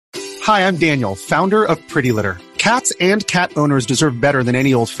Hi, I'm Daniel, founder of Pretty Litter. Cats and cat owners deserve better than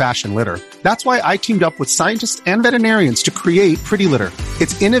any old-fashioned litter. That's why I teamed up with scientists and veterinarians to create Pretty Litter.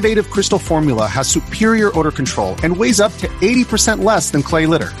 Its innovative crystal formula has superior odor control and weighs up to 80% less than clay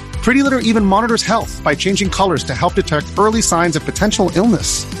litter. Pretty Litter even monitors health by changing colors to help detect early signs of potential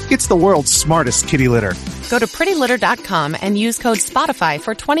illness. It's the world's smartest kitty litter. Go to prettylitter.com and use code SPOTIFY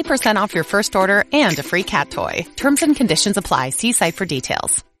for 20% off your first order and a free cat toy. Terms and conditions apply. See site for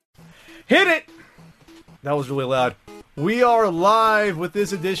details. Hit it! That was really loud. We are live with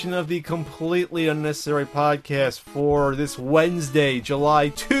this edition of the Completely Unnecessary Podcast for this Wednesday, July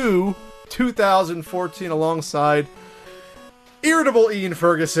 2, 2014, alongside irritable Ian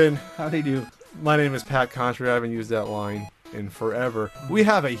Ferguson. How do you do? My name is Pat Contra. I haven't used that line in forever. We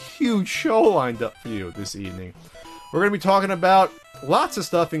have a huge show lined up for you this evening. We're going to be talking about lots of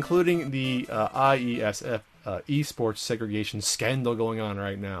stuff, including the IESF esports segregation scandal going on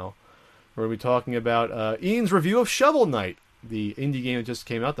right now. We're going to be talking about Ian's review of Shovel Knight, the indie game that just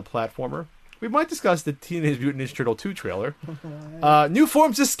came out, the platformer. We might discuss the Teenage Mutant Ninja Turtle 2 trailer. New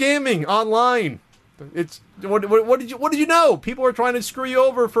forms of scamming online. It's what did you know? People are trying to screw you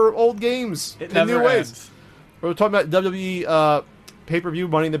over for old games in new ways. We're talking about WWE pay-per-view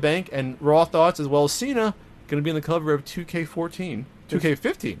Money in the Bank and Raw thoughts, as well as Cena going to be on the cover of 2K15.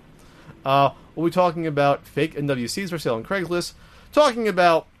 We'll be talking about fake NWCs for sale on Craigslist. Talking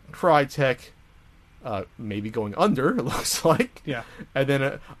about Crytek maybe going under, it looks like. Yeah. And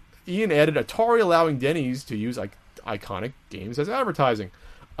then Ian added Atari allowing Denny's to use iconic games as advertising.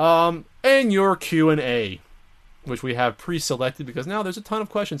 And your Q&A, which we have pre-selected because now there's a ton of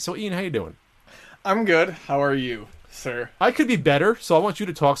questions. So Ian, how you doing? I'm good. How are you, sir? I could be better, so I want you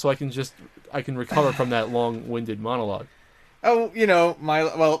to talk so I can recover from that long-winded monologue. Oh,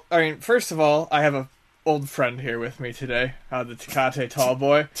 first of all, I have a old friend here with me today, the Tecate tall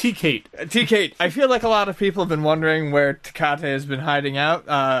boy. T-Kate. T-Kate. I feel like a lot of people have been wondering where Tecate has been hiding out,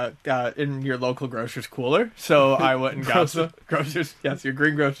 in your local grocer's cooler. So I went and got some grocer's. Yes, your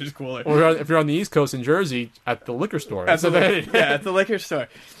green grocer's cooler. Or if you're on the East Coast in Jersey, at the liquor store. At the liquor store.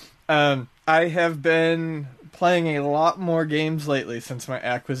 I have been playing a lot more games lately since my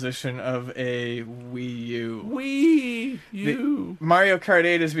acquisition of a Wii U. Mario Kart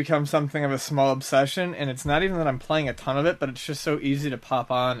 8 has become something of a small obsession, and it's not even that I'm playing a ton of it, but it's just so easy to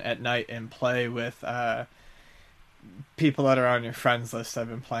pop on at night and play with people that are on your friends list. I've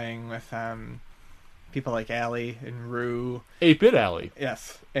been playing with people like Allie and Rue. 8-Bit Allie.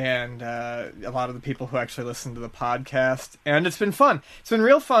 Yes, and a lot of the people who actually listen to the podcast. And it's been fun. It's been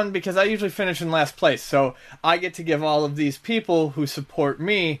real fun because I usually finish in last place. So I get to give all of these people who support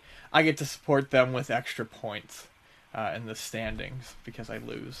me, I get to support them with extra points in the standings because I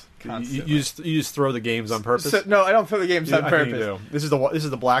lose constantly. You just throw the games on purpose? No, I don't throw the games on purpose. You do. This is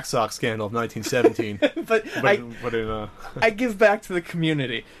the Black Sox scandal of 1917. but I give back to the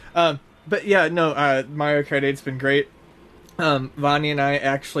community. But yeah, no, Mario Kart 8's been great. Vanya and I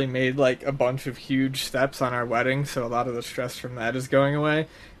actually made a bunch of huge steps on our wedding, so a lot of the stress from that is going away.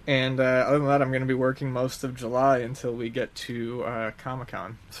 And other than that, I'm going to be working most of July until we get to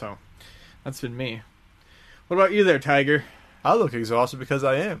Comic-Con. So that's been me. What about you there, Tiger? I look exhausted because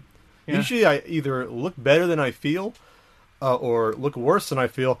I am. Yeah. Usually I either look better than I feel or look worse than I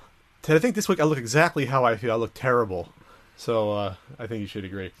feel. I think this week I look exactly how I feel. I look terrible. So I think you should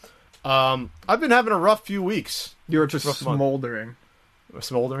agree. I've been having a rough few weeks. You're just smoldering.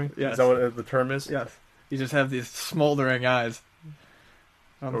 Smoldering? Yes. Is that what the term is? Yes. You just have these smoldering eyes.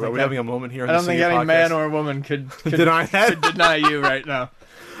 Are we having a moment here? I don't think any podcast? Man or woman could deny that? Could deny you right now.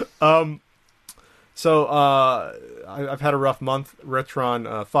 So I've had a rough month.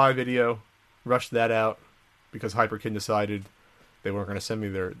 Retron 5 video, rushed that out because Hyperkin decided they weren't going to send me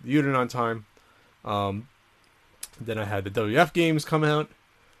their unit on time. Then I had the WF games come out.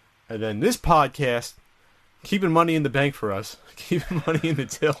 And then this podcast, keeping money in the bank for us, keeping money in the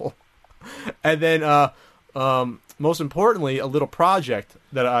till. And then, most importantly, a little project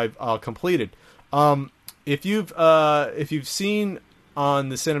that I've completed. If you've seen on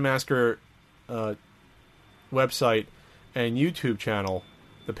the Cinemasker website and YouTube channel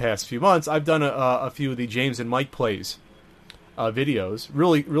the past few months, I've done a few of the James and Mike plays videos.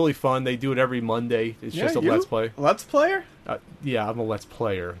 Really, really fun. They do it every Monday. It's just a Let's Play. Let's Player? Yeah, I'm a Let's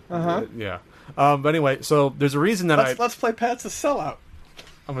Player. Uh-huh. Yeah. But anyway, so there's a reason that Let's Play Pat's a sellout.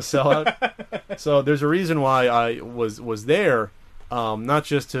 I'm a sellout. So there's a reason why I was there, not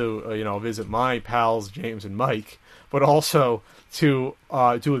just to visit my pals James and Mike, but also to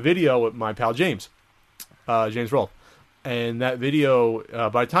do a video with my pal James Rolfe. And that video,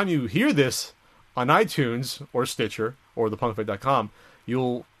 by the time you hear this on iTunes or Stitcher or thepunkfight.com,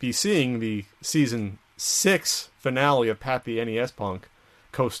 you'll be seeing the season 6 finale of Pat the NES Punk,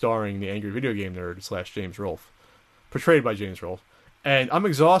 co-starring the angry video game nerd / James Rolfe, portrayed by James Rolfe. And I'm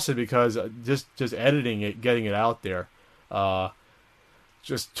exhausted because just editing it, getting it out there,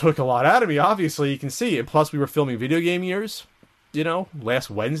 just took a lot out of me. Obviously, you can see. And plus, we were filming Video Game Years, last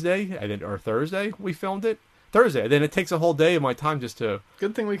Wednesday or Thursday. We filmed it Thursday. And then it takes a whole day of my time just to.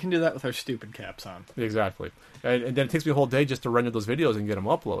 Good thing we can do that with our stupid caps on. Exactly. And then it takes me a whole day just to render those videos and get them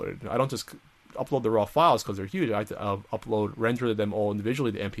uploaded. I don't just upload the raw files because they're huge. I have to render them all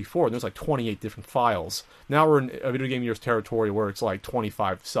individually to MP4, and there's like 28 different files. Now we're in a Video Game Years territory where it's like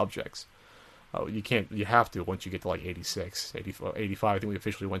 25 subjects. You have to once you get to like 86, 85. I think we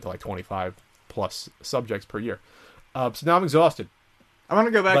officially went to like 25 plus subjects per year. So now I'm exhausted. I want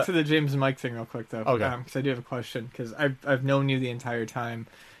to go back to the James and Mike thing real quick, though. Okay. Because I do have a question, because I've known you the entire time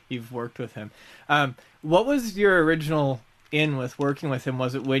you've worked with him. What was your original in with working with him?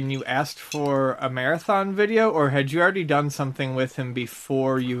 Was it when you asked for a marathon video, or had you already done something with him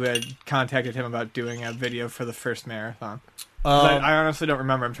before you had contacted him about doing a video for the first marathon? I honestly don't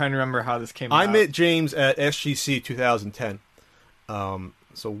remember. I'm trying to remember how this came about. I met James at SGC 2010.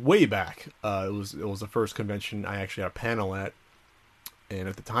 So way back. It was the first convention I actually had a panel at. And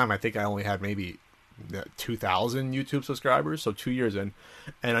at the time, I think I only had maybe 2,000 YouTube subscribers, so 2 years in.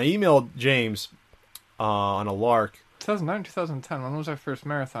 And I emailed James on a lark. 2009, 2010. When was our first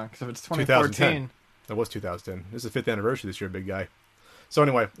marathon? Because if it's 2014. 2010. It was 2010. This is the 5th anniversary this year, big guy. So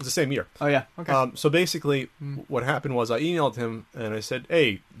anyway, it's the same year. Oh, yeah. Okay. So basically, what happened was I emailed him, and I said,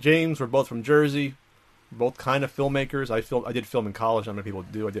 hey, James, we're both from Jersey. We're both kind of filmmakers. I did film in college. Not many people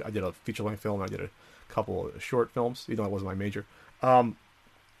do. I did a feature-length film. I did a couple of short films, even though it wasn't my major.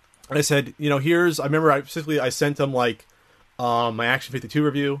 I said, I remember I sent him like my Action 52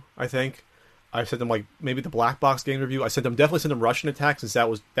 review, I think. I sent him like maybe the Black Box game review. Definitely sent him Russian Attack, since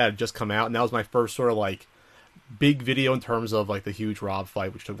that had just come out, and that was my first sort of like big video in terms of like the huge Rob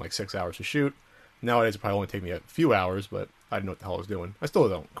fight, which took like 6 hours to shoot. Nowadays it probably only take me a few hours, but I didn't know what the hell I was doing. I still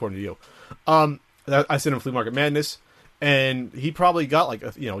don't, according to you. I sent him Flea Market Madness, and he probably got like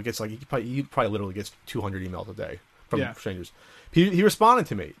he probably literally gets 200 emails a day from strangers. He responded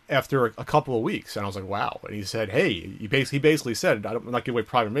to me after a couple of weeks, and I was like, wow. And he said, hey, he basically said, I'm not giving away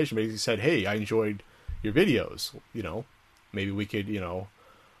private information, but he said, hey, I enjoyed your videos. Maybe we could,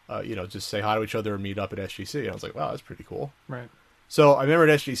 just say hi to each other and meet up at SGC. And I was like, wow, that's pretty cool. Right. So I remember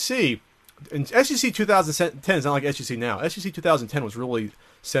at SGC, and SGC 2010 is not like SGC now. SGC 2010 was really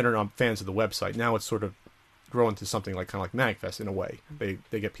centered on fans of the website. Now it's sort of grown to something like kind of like MagFest in a way. They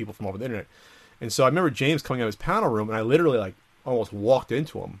get people from over the internet. And so I remember James coming out of his panel room, and I literally like almost walked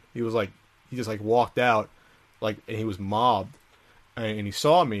into him. He just like walked out, like, and he was mobbed, and he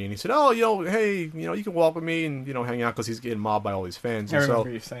saw me, and he said, "Oh, hey, you can walk with me and hang out," because he's getting mobbed by all these fans. I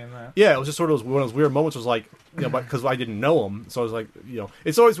remember you saying that. Yeah, it was just sort of one of those weird moments. Was like, because I didn't know him, so I was like,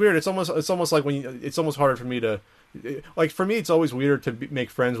 it's always weird. It's almost like it's almost harder for me to, like, for me, it's always weirder to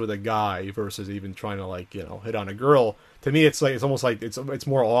make friends with a guy versus even trying to like hit on a girl. To me, it's almost like it's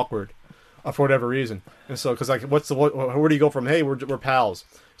more awkward. For whatever reason. And so, because like, where do you go from, hey, we're pals.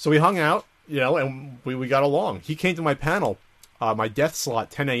 So we hung out, and we got along. He came to my panel, my death slot,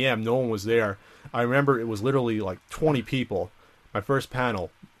 10 a.m. No one was there. I remember it was literally like 20 people. My first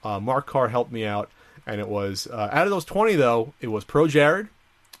panel. Mark Carr helped me out. And it was, out of those 20 though, it was Pro Jared,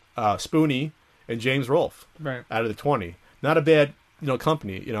 Spoonie, and James Rolfe. Right. Out of the 20. Not a bad,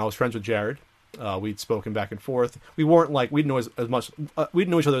 company. I was friends with Jared. We'd spoken back and forth. We weren't like, we didn't know as much. We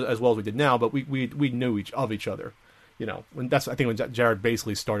didn't know each other as well as we did now, but we knew each other. When Jared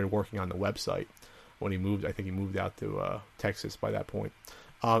basically started working on the website when he moved. I think he moved out to Texas by that point.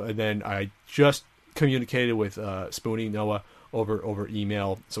 And then I just communicated with Spoonie Noah over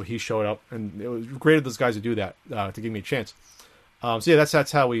email, so he showed up, and it was great of those guys to do that to give me a chance. So yeah,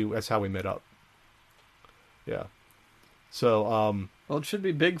 that's how we met up. Yeah. So well, it should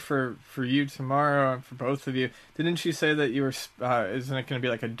be big for you tomorrow and for both of you. Didn't you say that you were? Isn't it going to be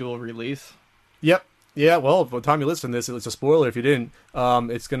like a dual release? Yep. Yeah. Well, by the time you listen to this, it's a spoiler if you didn't.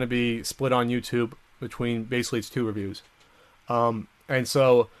 It's going to be split on YouTube between basically it's 2 reviews. And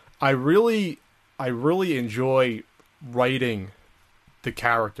so I really enjoy writing the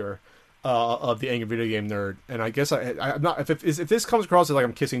character of the angry video game nerd, and I guess I'm not. If this comes across as like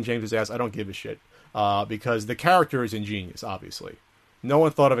I'm kissing James's ass, I don't give a shit. Because the character is ingenious, obviously. No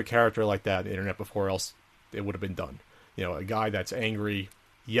one thought of a character like that on the internet before, else it would have been done. A guy that's angry,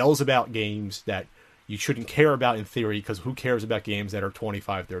 yells about games that you shouldn't care about in theory, because who cares about games that are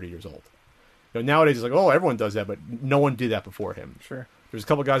 25, 30 years old? Nowadays it's like, oh, everyone does that, but no one did that before him. Sure. There's a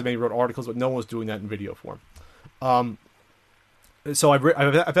couple guys maybe wrote articles, but no one was doing that in video form. So I've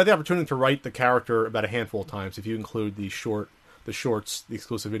had the opportunity to write the character about a handful of times, if you include the shorts, the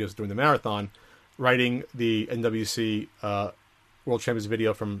exclusive videos during the marathon. Writing the NWC World Champions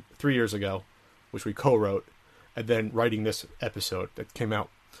video from 3 years ago, which we co-wrote, and then writing this episode that came out.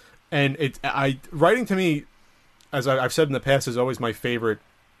 And writing to me, as I've said in the past, is always my favorite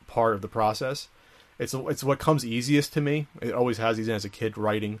part of the process. It's what comes easiest to me. It always has, even as a kid,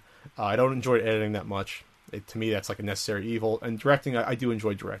 writing. I don't enjoy editing that much. To me, that's like a necessary evil. And directing, I do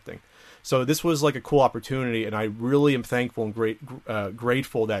enjoy directing. So this was like a cool opportunity, and I really am thankful and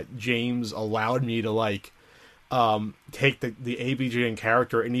grateful that James allowed me to take the ABJN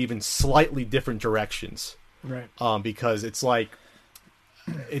character in even slightly different directions. Right. Because it's like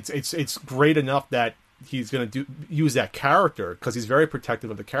it's great enough that he's going to use that character because he's very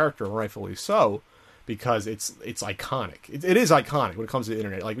protective of the character, and rightfully so, because it's iconic. It is iconic when it comes to the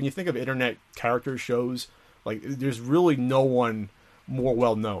internet. Like when you think of internet character shows, like there's really no one more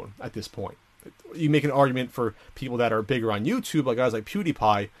well known at this point. You make an argument for people that are bigger on YouTube, like guys like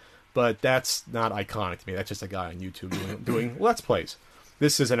PewDiePie, but that's not iconic to me. That's just a guy on YouTube doing Let's Plays.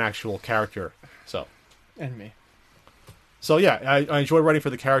 This is an actual character. So, and me. So yeah, I enjoy writing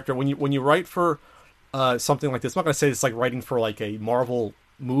for the character. When you write for something like this, I'm not going to say it's like writing for like a Marvel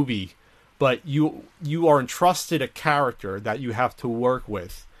movie, but you are entrusted a character that you have to work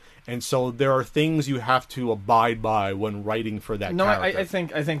with. And so there are things you have to abide by when writing for that character.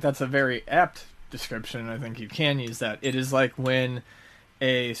 I think that's a very apt description. I think you can use that. It is like when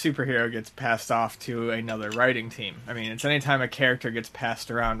a superhero gets passed off to another writing team. I mean, it's anytime a character gets passed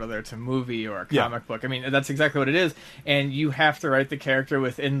around, whether it's a movie or a comic book. I mean, that's exactly what it is. And you have to write the character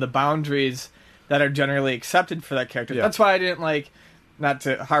within the boundaries that are generally accepted for that character. Yeah. That's why I didn't like, not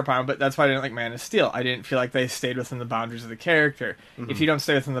to harp on, but that's why I didn't like Man of Steel. I didn't feel like they stayed within the boundaries of the character. Mm-hmm. If you don't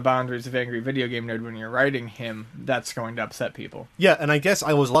stay within the boundaries of Angry Video Game Nerd when you're writing him, that's going to upset people. Yeah, and I guess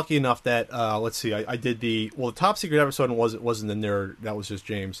I was lucky enough that, let's see, I did the Top Secret episode wasn't the nerd, that was just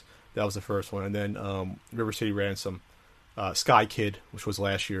James. That was the first one. And then River City Ransom, Sky Kid, which was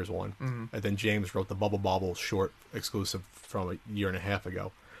last year's one. Mm-hmm. And then James wrote the Bubble Bobble short exclusive from a year and a half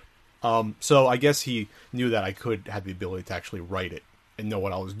ago. So I guess he knew that I had the ability to actually write it and know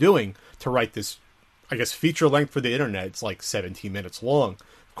what I was doing to write this, I guess, feature length for the internet. It's like 17 minutes long.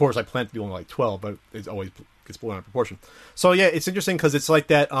 Of course, I plan to do only like 12, but it always gets blown out of proportion. So yeah, it's interesting because it's like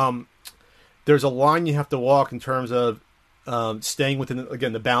that. There's a line you have to walk in terms of staying within,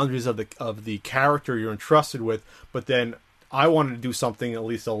 again, the boundaries of the character you're entrusted with. But then I wanted to do something at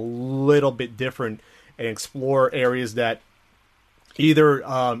least a little bit different and explore areas that either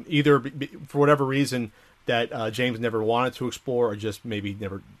for whatever reason that James never wanted to explore, or just maybe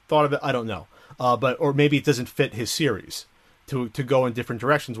never thought of it. I don't know, or maybe it doesn't fit his series to go in different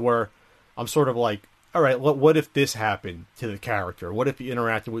directions. Where I'm sort of like, all right, what if this happened to the character? What if he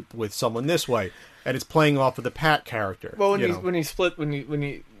interacted with someone this way, and it's playing off of the Pat character? Well, when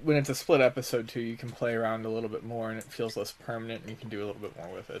it's a split episode too, you can play around a little bit more, and it feels less permanent, and you can do a little bit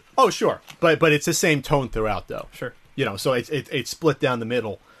more with it. Oh, sure, but it's the same tone throughout, though. Sure, so it's split down the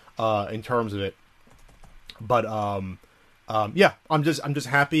middle in terms of it. But yeah, I'm just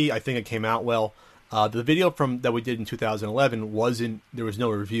happy. I think it came out well. The video that we did in 2011 there was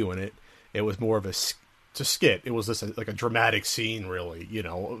no review in it. It was more of a skit. It was just like a dramatic scene, really,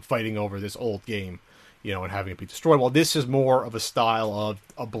 fighting over this old game, and having it be destroyed. Well, this is more of a style of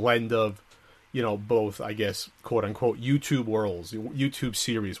a blend of, both, I guess, quote unquote, YouTube worlds, YouTube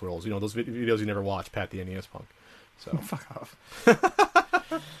series worlds. Those videos you never watch, Pat the NES Punk. So fuck off.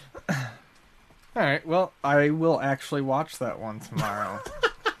 All right, well, I will actually watch that one tomorrow.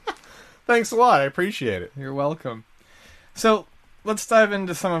 Thanks a lot. I appreciate it. You're welcome. So, let's dive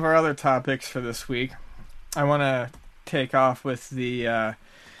into some of our other topics for this week. I want to take off with the...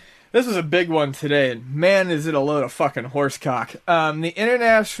 this was a big one today, and man, is it a load of fucking horsecock. The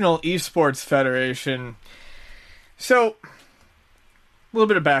International Esports Federation. So, a little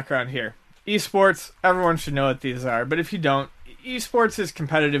bit of background here. Esports, everyone should know what these are, but if you don't, esports is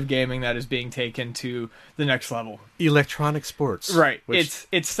competitive gaming that is being taken to the next level. Electronic sports, right?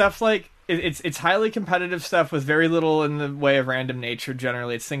 It's stuff like it's highly competitive stuff with very little in the way of random nature.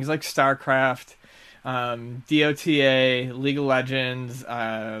 Generally, it's things like StarCraft, DOTA, League of Legends.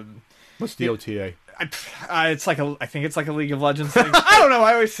 What's DOTA? I think it's like a League of Legends thing. I don't know.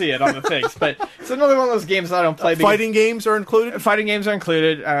 I always see it on the things, but it's another one of those games that I don't play. Fighting games are included. Fighting games are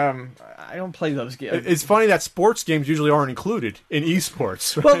included. I don't play those games. It's funny that sports games usually aren't included in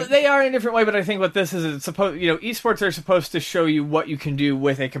esports. Right? Well, they are in a different way, but I think what this is, it's supposed, esports are supposed to show you what you can do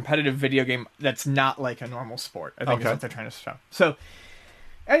with a competitive video game that's not like a normal sport. I think is what they're trying to show. So,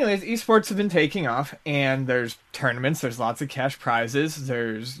 anyways, esports have been taking off, and there's tournaments, there's lots of cash prizes,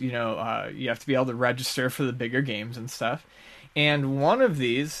 there's, you have to be able to register for the bigger games and stuff. And one of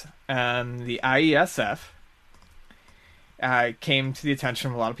these, the IESF, came to the attention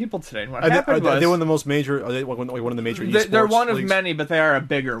of a lot of people today. And what happened was... Are they one of the most major... Are they one of the major esports They're one leagues? of many, but they are a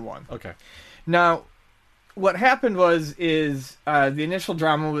bigger one. Okay. Now, what happened is the initial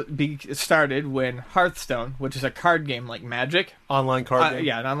drama started when Hearthstone, which is a card game like Magic... Online card game?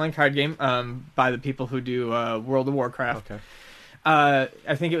 Yeah, an online card game by the people who do World of Warcraft. Okay.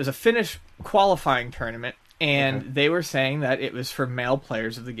 I think it was a Finnish qualifying tournament, and they were saying that it was for male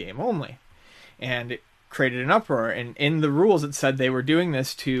players of the game only. And it created an uproar, and in the rules it said they were doing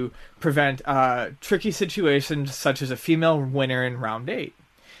this to prevent tricky situations such as a female winner in round 8.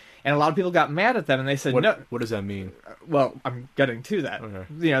 And a lot of people got mad at them, and they said, no. What does that mean? Well, I'm getting to that. Okay.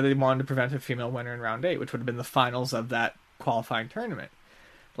 They wanted to prevent a female winner in round 8, which would have been the finals of that qualifying tournament.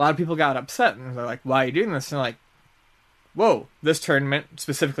 A lot of people got upset, and they're like, why are you doing this? And they're like, whoa, this tournament,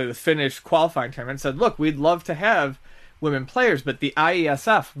 specifically the Finnish qualifying tournament, said, look, we'd love to have women players, but the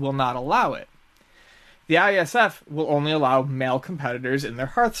IESF will not allow it. The IESF will only allow male competitors in their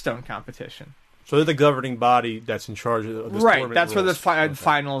Hearthstone competition. So they're the governing body that's in charge of this right, tournament. That's rules. where the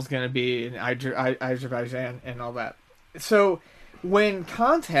final is going to be in Azerbaijan and all that. So when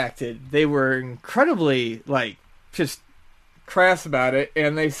contacted, they were incredibly, just crass about it,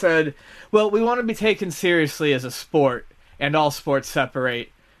 and they said, well, we want to be taken seriously as a sport, and all sports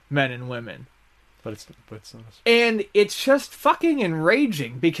separate men and women. But it's not. And it's just fucking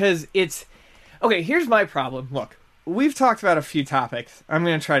enraging, because it's... Okay, here's my problem. Look, we've talked about a few topics. I'm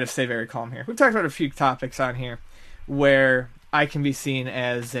going to try to stay very calm here. We've talked about a few topics on here where I can be seen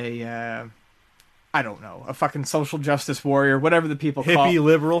as a fucking social justice warrior, whatever the people call it.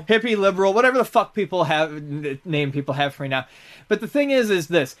 Hippie liberal, whatever the fuck people name people have for me now. But the thing is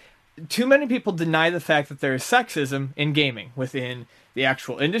this. Too many people deny the fact that there is sexism in gaming within the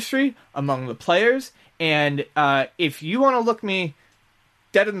actual industry, among the players, and if you want to look me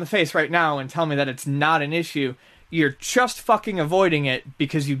dead in the face right now and tell me that it's not an issue, you're just fucking avoiding it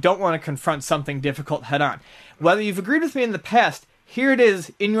because you don't want to confront something difficult head on. Whether you've agreed with me in the past, here it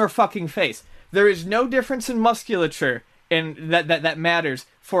is in your fucking face. There is no difference in musculature and that matters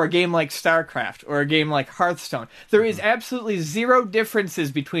for a game like StarCraft or a game like Hearthstone. There is absolutely zero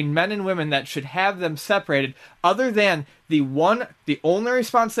differences between men and women that should have them separated, other than the only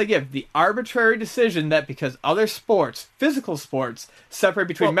response they give, the arbitrary decision that because other sports, physical sports, separate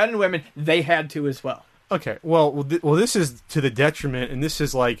between men and women, they had to as well. Okay, well, this is to the detriment, and this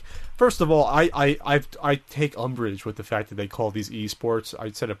is first of all, I take umbrage with the fact that they call these esports.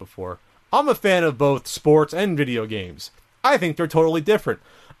 I said it before. I'm a fan of both sports and video games. I think they're totally different.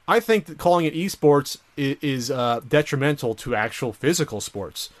 I think that calling it esports is detrimental to actual physical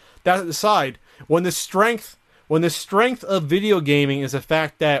sports. That aside, when the strength of video gaming is the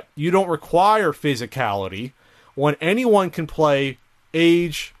fact that you don't require physicality, when anyone can play,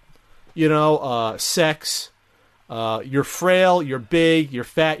 age, sex, you're frail, you're big, you're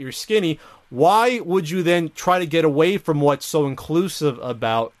fat, you're skinny, why would you then try to get away from what's so inclusive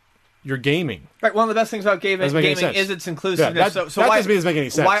about your gaming? Right, one of the best things about gaming is its inclusiveness. Yeah, that doesn't make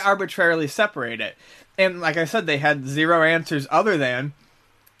any sense. Why arbitrarily separate it? And like I said, they had zero answers other than,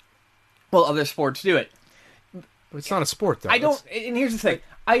 well, other sports do it. It's not a sport, though. And here's the thing.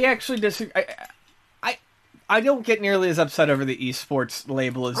 I actually disagree. I don't get nearly as upset over the esports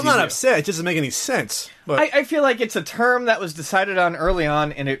label as you do. I'm not upset. It doesn't make any sense. But I feel like it's a term that was decided on early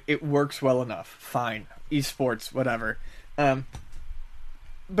on, and it works well enough. Fine. Esports, whatever.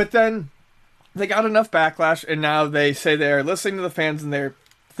 But then they got enough backlash, and now they say they're listening to the fans and they're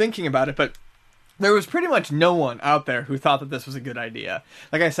thinking about it, but there was pretty much no one out there who thought that this was a good idea.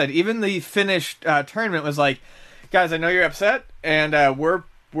 Like I said, even the Finnish tournament was like, guys, I know you're upset, and we're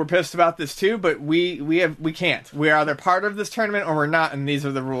pissed about this too, but we can't. We're either part of this tournament or we're not, and these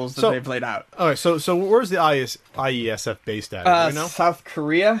are the rules that they've laid out. Okay, so where's the IESF based at? Do you know? South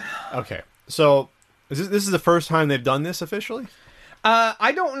Korea. Okay, so this is the first time they've done this officially?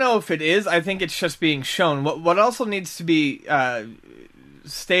 I don't know if it is. I think it's just being shown. What also needs to be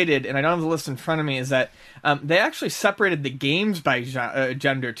stated, and I don't have the list in front of me, is that they actually separated the games by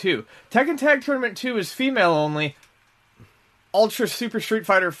gender too. Tekken Tag Tournament 2 is female only. Ultra Super Street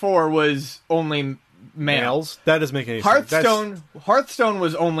Fighter 4 was only males. That doesn't make any sense. Hearthstone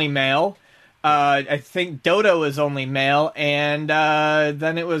was only male. I think Dota was only male, and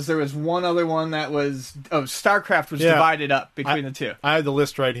then there was one other one that was StarCraft was divided up between the two. I have the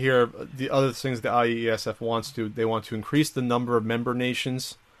list right here. The other things the IESF wants to increase the number of member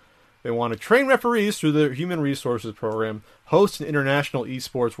nations They want to train referees through the Human Resources Program, host an international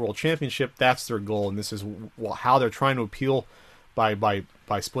esports world championship. That's their goal, and this is how they're trying to appeal by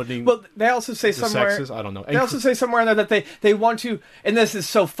splitting. Well, they also say the somewhere. sexes. I don't know. They also say somewhere in there that they want to, and this is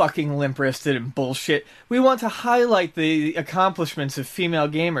so fucking limp-wristed and bullshit. We want to highlight the accomplishments of female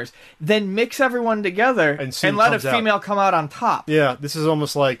gamers, then mix everyone together and let a female come out on top. Yeah, this is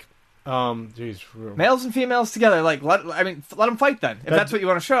almost like. Males and females together, like let them fight then if that's what you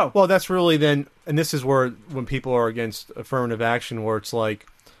want to show. Well, that's really then, and this is where when people are against affirmative action, where it's like,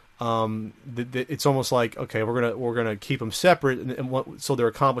 it's almost like, okay, we're gonna keep them separate, so their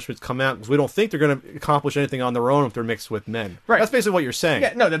accomplishments come out, because we don't think they're gonna accomplish anything on their own if they're mixed with men. Right. That's basically what you're saying.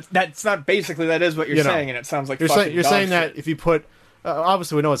 Yeah, no, that's not basically, that is what you're saying, and it sounds like you're saying that shit. if you put.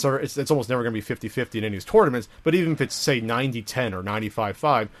 Obviously, we know it's almost never going to be 50-50 in any of these tournaments, but even if it's, say, 90-10 or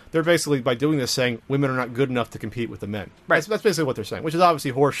 95-5, they're basically, by doing this, saying women are not good enough to compete with the men. Right. That's basically what they're saying, which is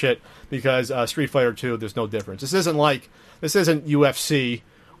obviously horseshit, because Street Fighter 2, there's no difference. This isn't UFC,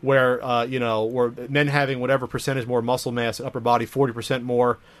 where, where men having whatever percentage more muscle mass, upper body, 40%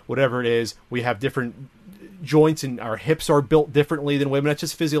 more, whatever it is, we have different joints and our hips are built differently than women. That's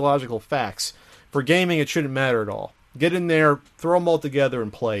just physiological facts. For gaming, it shouldn't matter at all. Get in there, throw them all together,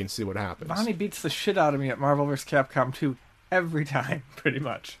 and play, and see what happens. Bonnie beats the shit out of me at Marvel vs. Capcom 2 every time, pretty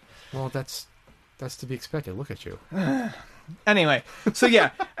much. Well, that's to be expected. Look at you. Anyway, so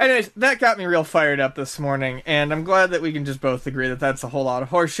yeah. Anyways, that got me real fired up this morning, and I'm glad that we can just both agree that that's a whole lot of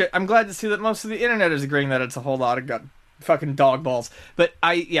horseshit. I'm glad to see that most of the internet is agreeing that it's a whole lot of fucking dog balls. But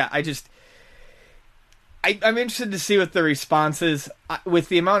I'm interested to see what the response is. With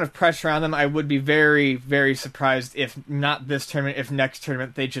the amount of pressure on them, I would be very, very surprised if not this tournament, if next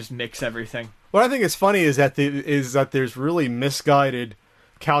tournament they just mix everything. What I think is funny is that there's really misguided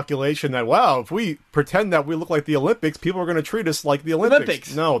calculation that, wow, if we pretend that we look like the Olympics, people are going to treat us like the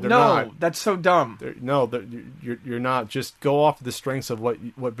Olympics. No, they're not. No, that's so dumb. You're not. Just go off the strengths of what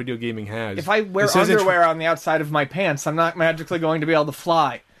video gaming has. If I wear underwear on the outside of my pants, I'm not magically going to be able to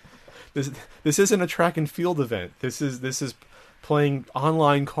fly. This isn't a track and field event. This is playing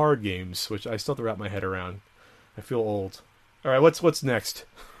online card games, which I still have to wrap my head around. I feel old. All right, what's next?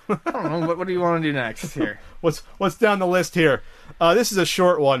 I don't know. What do you want to do next here? What's down the list here? This is a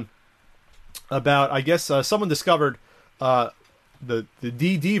short one about, I guess, someone discovered the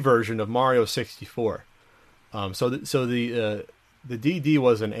DD version of Mario 64. So the DD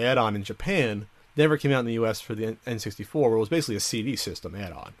was an add-on in Japan. Never came out in the U.S. for the N64, where it was basically a CD system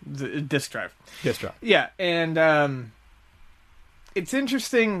add-on. The disc drive. Disc drive. Yeah, and it's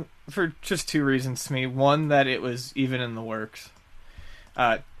interesting for just two reasons to me. One, that it was even in the works.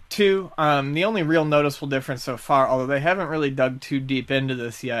 Two, the only real noticeable difference so far, although they haven't really dug too deep into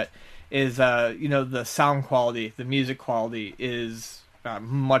this yet, is the sound quality, the music quality is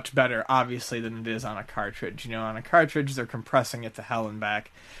much better, obviously, than it is on a cartridge. On a cartridge, they're compressing it to hell and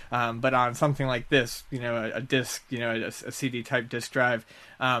back. But on something like this, a disc, a CD-type disc drive,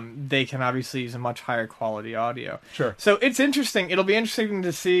 they can obviously use a much higher quality audio. Sure. So it's interesting. It'll be interesting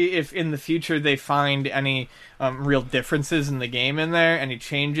to see if in the future they find any real differences in the game in there, any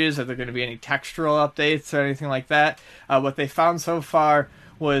changes. Are there going to be any textural updates or anything like that? What they found so far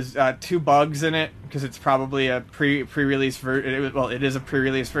was 2 bugs in it, because it's probably a pre-release version. Well, it is a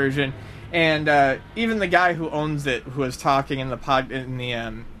pre-release version, and even the guy who owns it, who was talking in the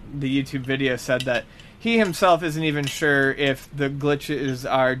YouTube video, said that he himself isn't even sure if the glitches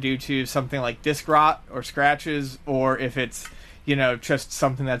are due to something like disk rot or scratches, or if it's just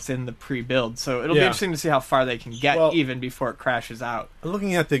something that's in the pre-build. So it'll be interesting to see how far they can get even before it crashes out.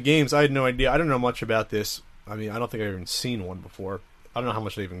 Looking at the games, I had no idea. I don't know much about this. I mean, I don't think I've even seen one before. I don't know how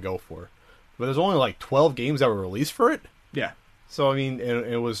much they even go for. But there's only like 12 games that were released for it? Yeah. So, I mean,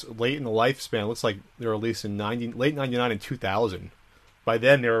 it was late in the lifespan. It looks like they were released in late 99 and 2000. By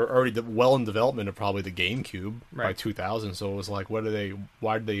then, they were already well in development of probably the GameCube by 2000. So it was like, why did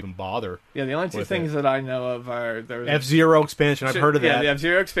they even bother? Yeah, the only two things that I know of are... F-Zero expansion, I've heard of that. Yeah, the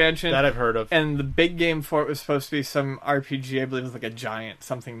F-Zero expansion. That I've heard of. And the big game for it was supposed to be some RPG, I believe it was like a giant,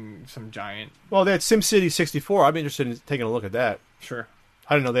 some giant. Well, they had SimCity 64. I'd be interested in taking a look at that. Sure.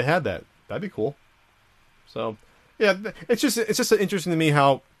 I didn't know they had that. That'd be cool. So, yeah, it's just interesting to me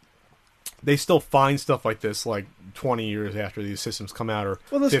how they still find stuff like this like 20 years after these systems come out, or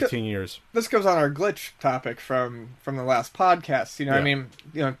 15 years. This goes on our glitch topic from the last podcast. I mean,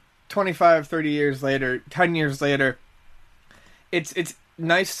 25, 30 years later, 10 years later, it's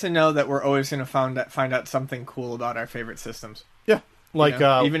nice to know that we're always going to find out something cool about our favorite systems. Yeah, like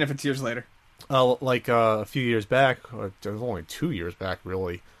even if it's years later. A few years back, or it was only 2 years back,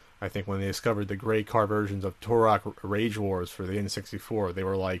 really, I think, when they discovered the gray car versions of Turok Rage Wars for the N64, they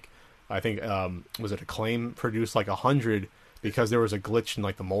were like, I think was it Acclaim produced like 100 because there was a glitch in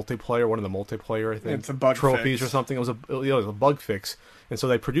like the multiplayer, one of the multiplayer I think it's a bug trophies fix. or something. It was a bug fix, and so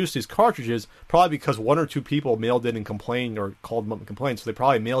they produced these cartridges probably because 1 or 2 people mailed in and complained or called them up and complained. So they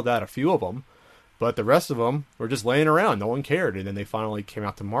probably mailed out a few of them, but the rest of them were just laying around. No one cared, and then they finally came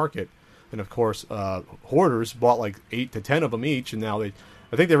out to market. And of course, hoarders bought like 8 to 10 of them each, and now I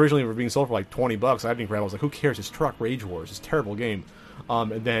think they originally were being sold for like $20. I didn't grab. I was like, who cares? It's Truck Rage Wars. It's a terrible game.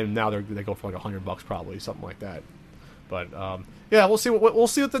 And then now they go for like $100 probably, something like that. But yeah, we'll see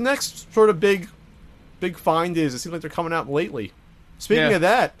what the next sort of big find is. It seems like they're coming out lately. Speaking of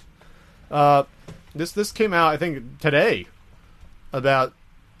that, this came out I think today about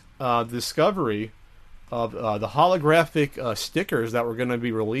the discovery of the holographic stickers that were going to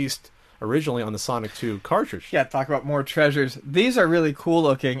be released originally on the Sonic 2 cartridge. Yeah, talk about more treasures. These are really cool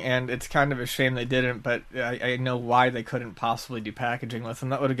looking, and it's kind of a shame they didn't, but I know why they couldn't possibly do packaging with them.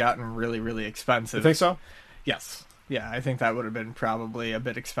 That would have gotten really, really expensive. You think so? Yes. Yeah, I think that would have been probably a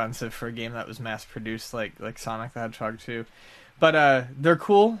bit expensive for a game that was mass-produced like Sonic the Hedgehog 2. But they're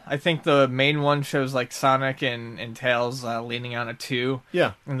cool. I think the main one shows like Sonic and Tails leaning on a 2.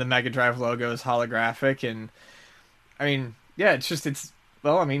 Yeah. And the Mega Drive logo is holographic. And, I mean, yeah,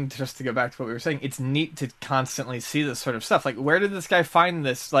 well, I mean, just to go back to what we were saying, it's neat to constantly see this sort of stuff. Like, where did this guy find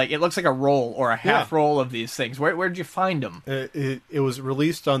this? Like, it looks like a roll or a half roll of these things. Where did you find them? It was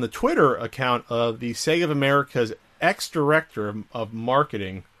released on the Twitter account of the Sega of America's ex-director of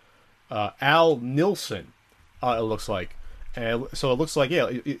marketing, Al Nilsson, it looks like. And so it looks like, yeah,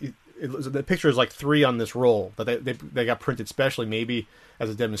 the picture is like 3 on this roll that they got printed specially, maybe as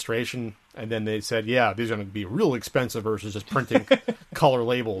a demonstration, and then they said, yeah, these are going to be real expensive versus just printing color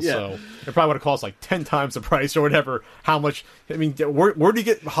labels. Yeah. So it probably would have cost like 10 times the price or whatever. How much? I mean, where do you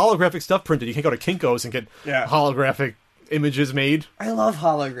get holographic stuff printed? You can't go to Kinko's and get holographic images made. I love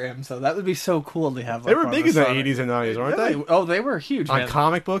holograms, though. That would be so cool to have. They were big in the 80s and 90s, weren't they? Oh, they were huge, on man.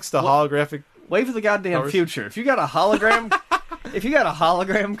 comic books, holographic. Wait for the goddamn future. If you got a hologram,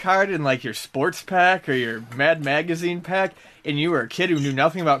 card in like your sports pack or your Mad Magazine pack, and you were a kid who knew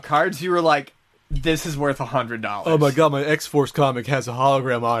nothing about cards, you were like, "This is worth $100." Oh my god, my X-Force comic has a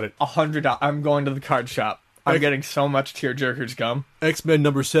hologram on it. $100. I'm going to the card shop. I'm getting so much tearjerkers gum. X-Men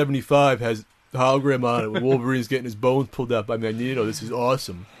number 75 has the hologram on it. Wolverine's getting his bones pulled out by Magneto. This is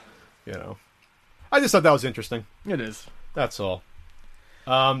awesome. You know, I just thought that was interesting. It is. That's all.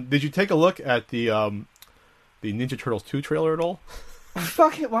 Did you take a look at the Ninja Turtles 2 trailer at all?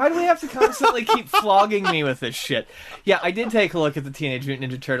 Fuck it, why do we have to constantly keep flogging me with this shit? Yeah, I did take a look at the Teenage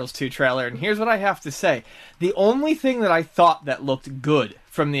Mutant Ninja Turtles 2 trailer, and here's what I have to say. The only thing that I thought that looked good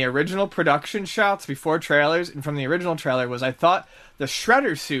from the original production shots before trailers and from the original trailer was I thought the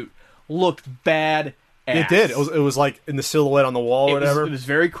Shredder suit looked bad ass. It did. It was like in the silhouette on the wall or whatever. It was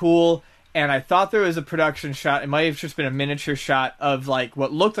very cool. And I thought there was a production shot. It might have just been a miniature shot of like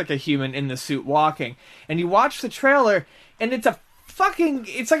what looked like a human in the suit walking. And you watch the trailer, and it's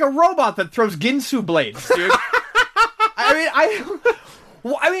like a robot that throws Ginsu blades, dude. I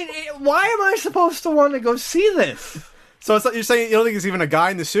mean, why am I supposed to want to go see this? So it's like, you're saying you don't think it's even a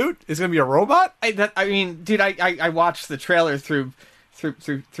guy in the suit? It's gonna be a robot? I mean, dude, I watched the trailer through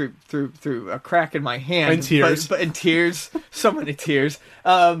a crack in my hand and tears, but in tears, so many tears.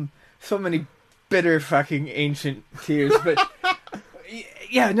 So many bitter fucking ancient tears, but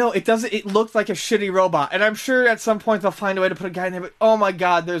yeah, no, it doesn't. It looked like a shitty robot, and I'm sure at some point they'll find a way to put a guy in there. But oh my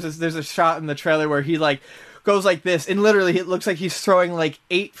god, there's a shot in the trailer where he like goes like this, and literally it looks like he's throwing like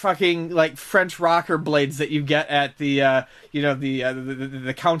 8 fucking like French rocker blades that you get at the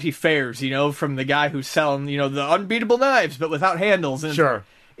the county fairs, you know, from the guy who's selling the unbeatable knives but without handles. And sure,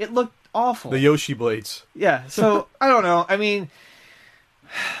 it looked awful. The Yoshi blades. Yeah, so I don't know. I mean.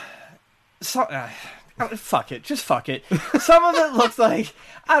 Fuck it. Just fuck it. Some of it looks like,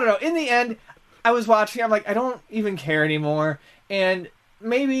 I don't know. In the end, I was watching, I'm like, I don't even care anymore. And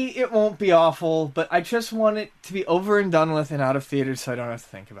maybe it won't be awful, but I just want it to be over and done with and out of theaters so I don't have to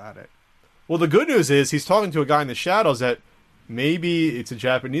think about it. Well, the good news is he's talking to a guy in the shadows that maybe it's a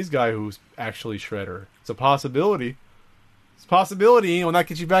Japanese guy who's actually Shredder. It's a possibility. It's a possibility. Will that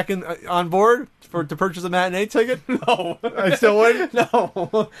get you back on board to purchase a matinee ticket? No. I still wouldn't? No.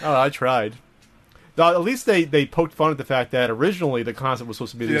 Oh, I tried. Now, at least they poked fun at the fact that originally the concept was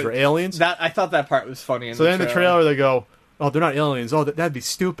supposed to be these were aliens. I thought that part was funny. So then in the trailer they go, oh, they're not aliens. Oh, that'd be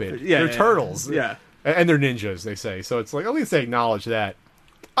stupid. Yeah, they're turtles. Yeah. And they're ninjas, they say. So it's like, at least they acknowledge that.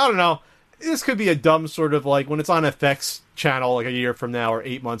 I don't know. This could be a dumb sort of like when it's on FX channel like a year from now or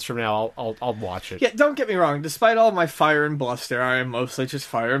 8 months from now, I'll watch it. Yeah, don't get me wrong. Despite all my fire and bluster, I am mostly just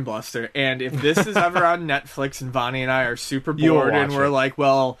fire and bluster. And if this is ever on Netflix and Vonnie and I are super bored and we're like,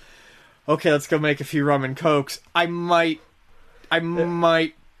 well, okay, let's go make a few rum and cokes, I might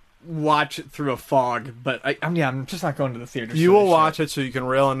watch it through a fog, but I'm just not going to the theater. You will watch it so you can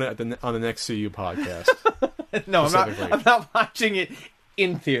rail on it on the next CU podcast. No, I'm not watching it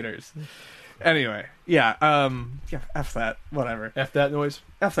in theaters. Anyway, yeah, F that, whatever. F that noise.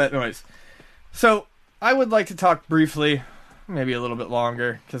 F that noise. So, I would like to talk briefly, maybe a little bit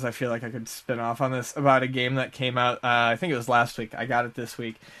longer, because I feel like I could spin off on this, about a game that came out, I think it was last week. I got it this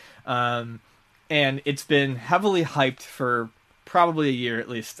week. And it's been heavily hyped for probably a year at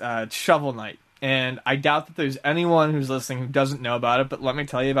least. It's Shovel Knight. And I doubt that there's anyone who's listening who doesn't know about it, but let me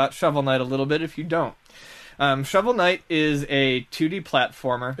tell you about Shovel Knight a little bit if you don't. Shovel Knight is a 2D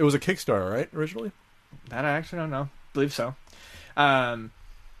platformer. It was a Kickstarter, right, originally? That I actually don't know. Believe so.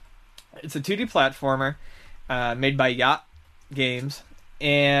 It's a 2D platformer made by Yacht Games,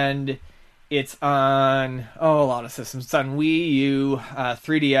 and it's on a lot of systems. It's on Wii U,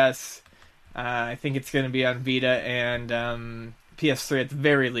 3DS. I think it's going to be on Vita and PS3 at the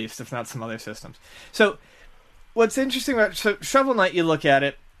very least, if not some other systems. So, what's interesting about Shovel Knight, you look at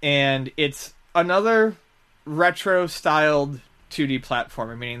it, and it's another retro-styled 2D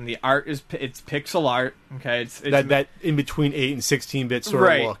platformer, meaning the art it's pixel art. Okay, it's that in between 8 and 16-bit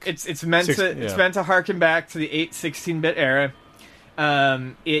sort of look. It's meant to harken back to the 8-16-bit era.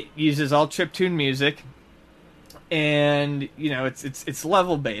 It uses all chiptune music, and it's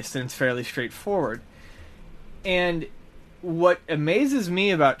level based and it's fairly straightforward. And what amazes me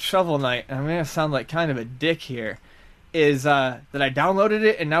about Shovel Knight, and I'm going to sound like kind of a dick here, is that I downloaded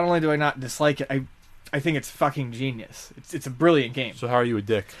it, and not only do I not dislike it, I think it's fucking genius. It's a brilliant game. So how are you a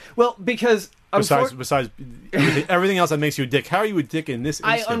dick? Well, because besides everything else that makes you a dick, how are you a dick in this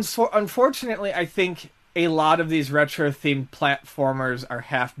instance? Unfortunately, I think a lot of these retro-themed platformers are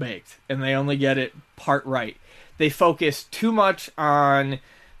half-baked, and they only get it part right. They focus too much on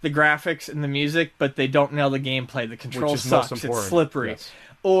the graphics and the music, but they don't nail the gameplay. The control sucks. It's slippery. Yes.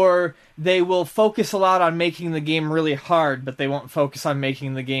 Or they will focus a lot on making the game really hard, but they won't focus on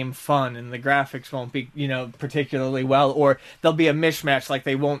making the game fun, and the graphics won't be, particularly well, or there'll be a mishmash, like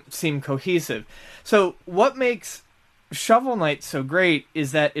they won't seem cohesive. So what makes Shovel Knight so great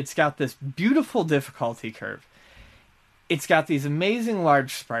is that it's got this beautiful difficulty curve. It's got these amazing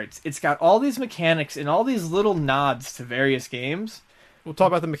large sprites. It's got all these mechanics and all these little nods to various games. We'll talk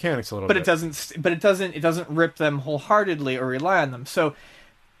about the mechanics a little bit. But it doesn't rip them wholeheartedly or rely on them. So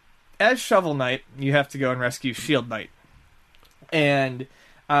as Shovel Knight, you have to go and rescue Shield Knight. And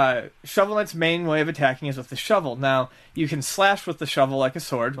Shovel Knight's main way of attacking is with the shovel. Now, you can slash with the shovel like a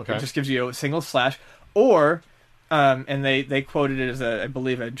sword. Okay. It just gives you a single slash. Or, and they quoted it as, I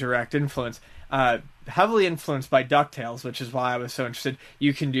believe, a direct influence, heavily influenced by DuckTales, which is why I was so interested.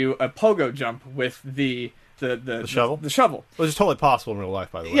 You can do a pogo jump with the shovel? The shovel. Which is totally possible in real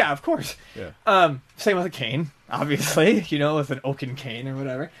life, by the way. Yeah, of course. Yeah. Same with a cane, obviously, with an oaken cane or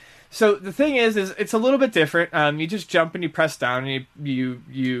whatever. So the thing is it's a little bit different. You just jump and you press down and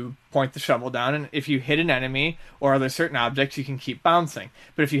you point the shovel down, and if you hit an enemy or other certain objects, you can keep bouncing.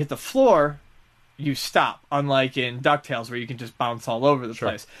 But if you hit the floor, you stop, unlike in DuckTales where you can just bounce all over the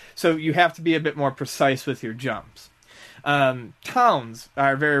place. So you have to be a bit more precise with your jumps. Towns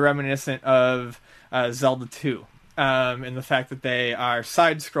are very reminiscent of Zelda 2, in the fact that they are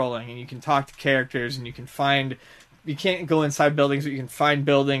side-scrolling, and you can talk to characters, and you can't go inside buildings, but you can find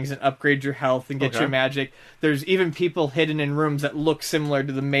buildings and upgrade your health and get your magic. There's even people hidden in rooms that look similar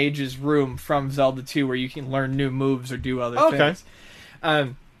to the mage's room from Zelda 2, where you can learn new moves or do other things.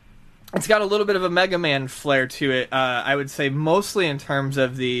 It's got a little bit of a Mega Man flair to it, I would say, mostly in terms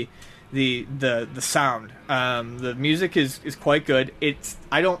of the sound. The music is quite good.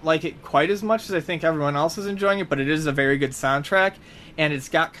 I don't like it quite as much as I think everyone else is enjoying it, but it is a very good soundtrack, and it's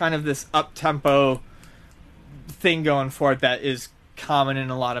got kind of this up-tempo thing going for it that is common in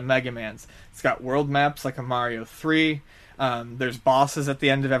a lot of Mega Mans. It's got world maps like a Mario 3. There's bosses at the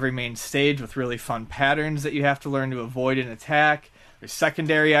end of every main stage with really fun patterns that you have to learn to avoid and attack. There's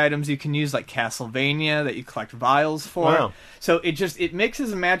secondary items you can use like Castlevania that you collect vials for. Wow. So it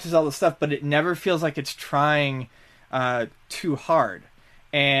mixes and matches all the stuff, but it never feels like it's trying too hard.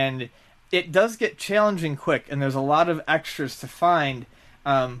 And it does get challenging quick, and there's a lot of extras to find,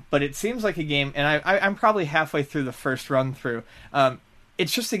 but it seems like a game, and I'm probably halfway through the first run through.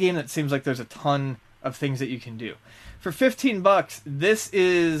 It's just a game that seems like there's a ton of things that you can do. For $15, this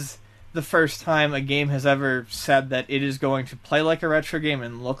is the first time a game has ever said that it is going to play like a retro game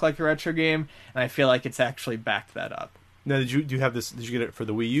and look like a retro game, and I feel like it's actually backed that up. Now, do you have this? Did you get it for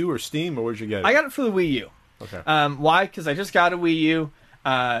the Wii U or Steam, or where'd you get it? I got it for the Wii U. Okay. Why? Because I just got a Wii U.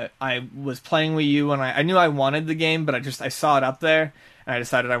 I was playing Wii U and I knew I wanted the game, but I saw it up there and I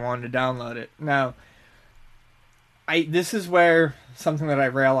decided I wanted to download it. Now, this is where something that I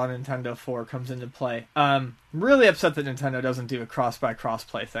rail on Nintendo for comes into play. I'm really upset that Nintendo doesn't do a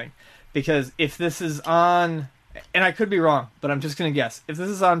cross-by-cross-play thing. Because if this is on... And I could be wrong, but I'm just going to guess. If this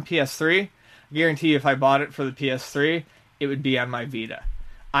is on PS3, I guarantee you if I bought it for the PS3, it would be on my Vita.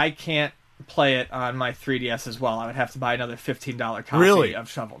 I can't play it on my 3DS as well. I would have to buy another $15 copy of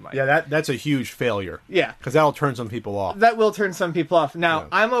Shovel Knight. Yeah, that's a huge failure. Yeah. Because that'll turn some people off. That will turn some people off. Now,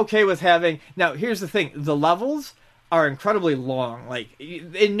 I'm okay with having... Now, here's the thing. The levels are incredibly long. Like,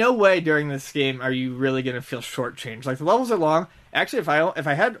 in no way during this game are you really going to feel shortchanged. Like, the levels are long. Actually, if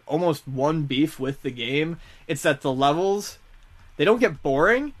I had almost one beef with the game, it's that the levels, they don't get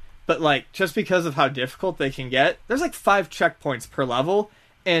boring, but, like, just because of how difficult they can get, there's, like, 5 checkpoints per level,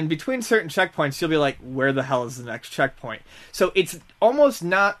 and between certain checkpoints, you'll be like, where the hell is the next checkpoint? So it's almost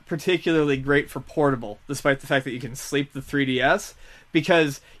not particularly great for portable, despite the fact that you can sleep the 3DS,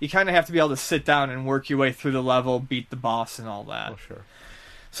 because you kind of have to be able to sit down and work your way through the level, beat the boss, and all that. Oh, sure.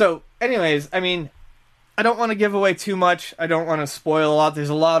 So, anyways, I mean, I don't want to give away too much. I don't want to spoil a lot. There's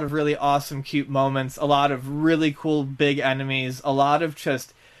a lot of really awesome, cute moments, a lot of really cool big enemies, a lot of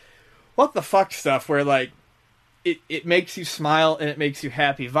just what the fuck stuff where, like, it makes you smile and it makes you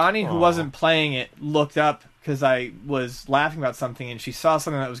happy. Vani, who wasn't playing it, looked up because I was laughing about something, and she saw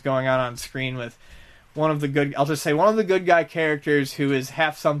something that was going on screen with one of the good guy characters who is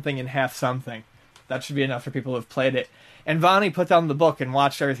half something and half something. That should be enough for people who have played it. And Vani put down the book and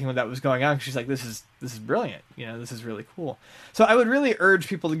watched everything that was going on. She's like, this is brilliant. You know, this is really cool. So I would really urge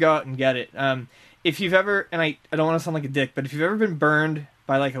people to go out and get it. If you've ever, and I don't want to sound like a dick, but if you've ever been burned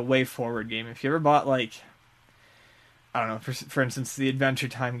by, like, a Way Forward game, if you ever bought, like, I don't know, for instance, the Adventure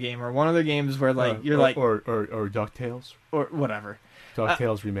Time game, or one of the games where, like, you're like... Or DuckTales. Or whatever.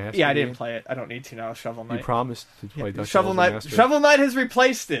 DuckTales Remastered. Yeah, I didn't play it. I don't need to now. Shovel Knight. You promised to play DuckTales Shovel Knight. Remastered. Shovel Knight has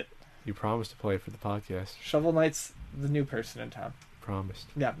replaced it. You promised to play it for the podcast. Shovel Knight's the new person in town. Promised.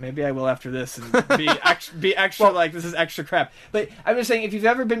 Yeah, maybe I will after this and be extra well, like, this is extra crap. But I'm just saying, if you've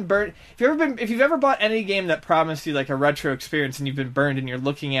ever been burned, if you've ever bought any game that promised you, like, a retro experience, and you've been burned and you're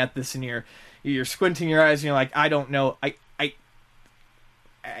looking at this and you're squinting your eyes and you're like, I don't know, I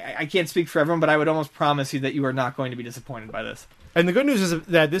can't speak for everyone, but I would almost promise you that you are not going to be disappointed by this. And the good news is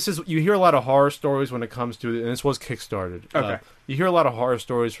that you hear a lot of horror stories when it comes to it, and this was Kickstarted. Okay. You hear a lot of horror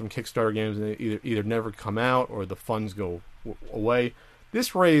stories from Kickstarter games, and they either never come out or the funds go away.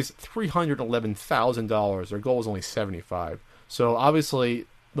 This raised $311,000. Their goal was only $75,000. So obviously,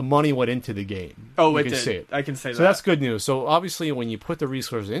 the money went into the game. Oh, you it can did. see it. I can say that. So that's good news. So obviously, when you put the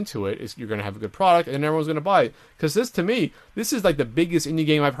resources into it, you're going to have a good product, and everyone's going to buy it. Because to me, this is like the biggest indie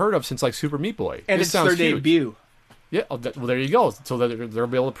game I've heard of since, like, Super Meat Boy. And it's their debut. Yeah, well, there you go. So they'll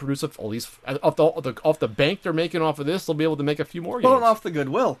be able to produce at least off the bank they're making off of this. They'll be able to make a few more games. Well, off the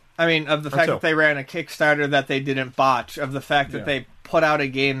goodwill. I mean, of the fact that they ran a Kickstarter that they didn't botch, of the fact that they put out a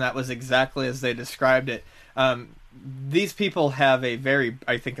game that was exactly as they described it. These people have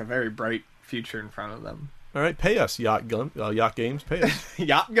I think, a very bright future in front of them. All right, pay us, Yacht Games. Pay us.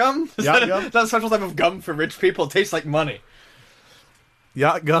 Yacht gum? Is Yacht that gum? Is that a special type of gum for rich people? It tastes like money.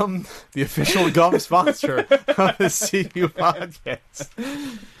 Yacht Gum, the official gum sponsor of the CU podcast.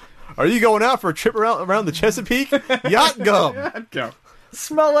 Are you going out for a trip around the Chesapeake? Yacht Gum. Yacht gum.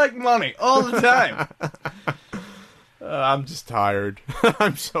 Smell like money all the time. I'm just tired.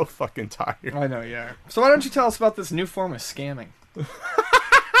 I'm so fucking tired. I know you are. So why don't you tell us about this new form of scamming?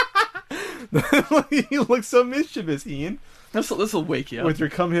 You look so mischievous, Ian. This will wake you up. With your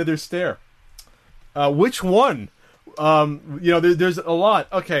come hither stare. Which one? There's a lot.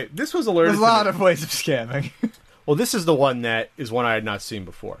 Okay, this was alerted. There's a lot of ways of scamming. Well, this is the one that is one I had not seen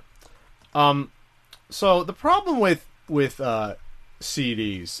before. So the problem with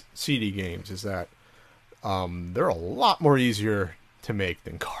CD games is that they're a lot more easier to make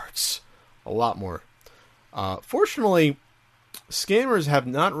than cards. A lot more. Fortunately, scammers have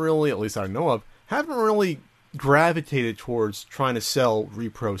not really, at least I know of, haven't really gravitated towards trying to sell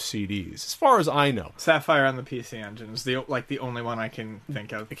repro CDs, as far as I know. Sapphire on the PC Engine is the only one I can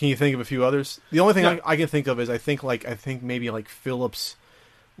think of. Can you think of a few others? The only thing I can think of is I think maybe like Philips,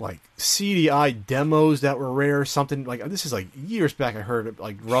 like CDI demos that were rare, something like this is like years back. I heard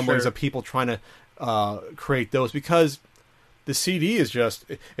like rumblings of people trying to create those, because the CD is just,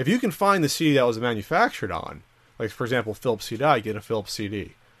 if you can find the CD that was manufactured on, like for example Philips CDI, get a Philips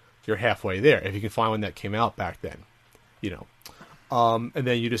CD. You're halfway there if you can find one that came out back then, and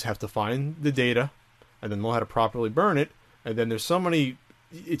then you just have to find the data, and then know how to properly burn it. And then it's so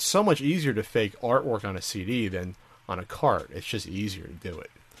much easier to fake artwork on a CD than on a cart. It's just easier to do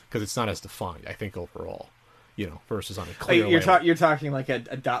it because it's not as defined, I think, overall. Versus on a clear label. You're talking like a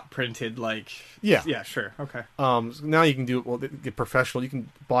dot printed, like... Yeah, sure, okay. Now you can get professional. You can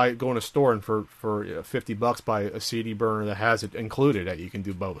go in a store and for $50 buy a CD burner that has it included. That you can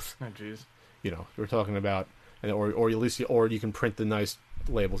do both. Oh, jeez. We're talking about, or at least, or you can print the nice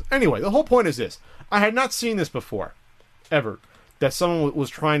labels. Anyway, the whole point is this: I had not seen this before, ever, that someone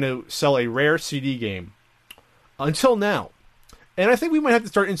was trying to sell a rare CD game until now. And I think we might have to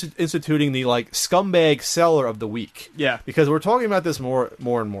start instituting the scumbag seller of the week. Yeah. Because we're talking about this more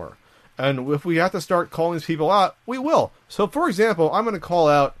and more. And if we have to start calling these people out, we will. So, for example, I'm going to call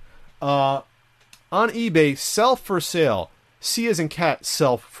out on eBay, sell for sale. C as in cat,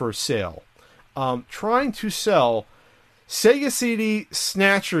 sell for sale. Trying to sell Sega CD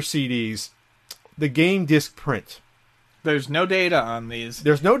Snatcher CDs, the game disc print. There's no data on these.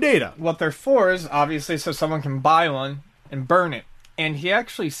 There's no data. What they're for is obviously so someone can buy one and burn it. And he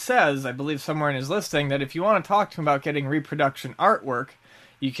actually says, I believe somewhere in his listing, that if you want to talk to him about getting reproduction artwork,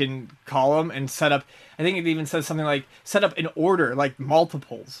 you can call him and set up, I think it even says something like, set up an order, like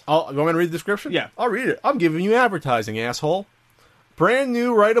multiples. You want me to read the description? Yeah. I'll read it. I'm giving you advertising, asshole. Brand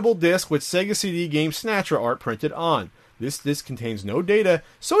new writable disc with Sega CD game Snatcher art printed on. This disc contains no data,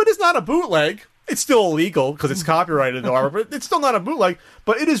 so it is not a bootleg. It's still illegal because it's copyrighted, but it's still not a bootleg.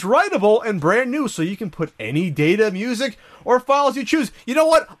 But it is writable and brand new, so you can put any data, music, or files you choose. You know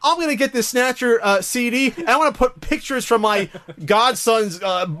what? I'm going to get this Snatcher CD, and I'm going to put pictures from my godson's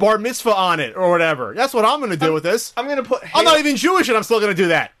bar mitzvah on it, or whatever. That's what I'm going to do with this. I'm going to put... I'm not even Jewish, and I'm still going to do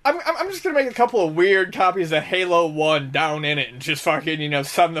that. I'm just going to make a couple of weird copies of Halo 1 down in it, and just fucking,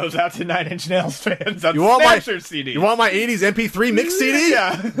 send those out to Nine Inch Nails fans on Snatcher CD. You want my 80s MP3 mix CD?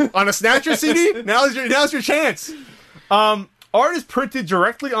 Yeah. On a Snatcher CD? Now's your chance. Art is printed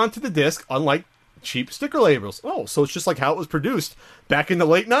directly onto the disc, unlike cheap sticker labels. Oh, so it's just like how it was produced back in the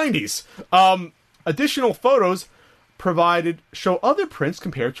late 90s. Additional photos provided show other prints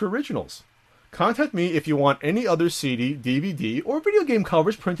compared to originals. Contact me if you want any other CD, DVD, or video game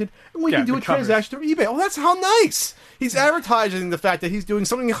covers printed, and we can do a transaction through eBay. Oh, that's how nice! He's advertising the fact that he's doing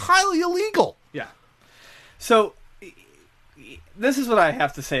something highly illegal. Yeah. So, this is what I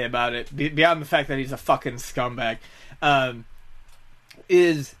have to say about it, beyond the fact that he's a fucking scumbag,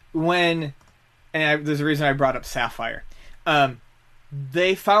 is when... And there's a reason I brought up Sapphire.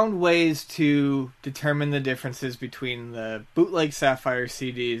 They found ways to determine the differences between the bootleg Sapphire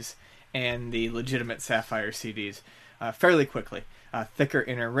CDs and the legitimate Sapphire CDs fairly quickly. Thicker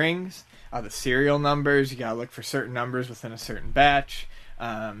inner rings, the serial numbers, you gotta look for certain numbers within a certain batch.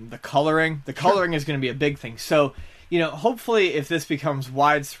 The coloring. The coloring is going to be a big thing. So, hopefully if this becomes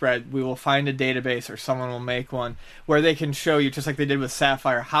widespread, we will find a database or someone will make one where they can show you, just like they did with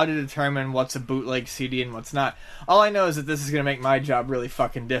Sapphire, how to determine what's a bootleg CD and what's not. All I know is that this is going to make my job really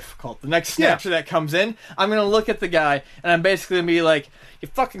fucking difficult. The next Snatcher that comes in, I'm going to look at the guy and I'm basically going to be like, you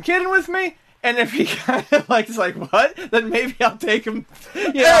fucking kidding with me? And if he kind of is like, what? Then maybe I'll take him.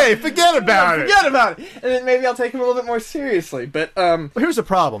 Hey, forget about it. Forget about it. And then maybe I'll take him a little bit more seriously. But here's the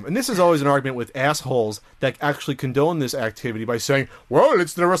problem, and this is always an argument with assholes that actually condone this activity by saying, well,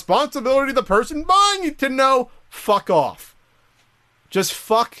 it's the responsibility of the person buying it to know. Fuck off. Just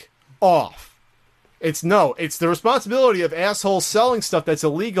fuck off. It's the responsibility of assholes selling stuff that's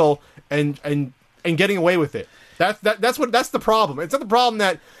illegal and getting away with it. That's the problem. It's not the problem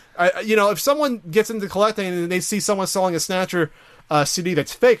that. If someone gets into collecting and they see someone selling a Snatcher CD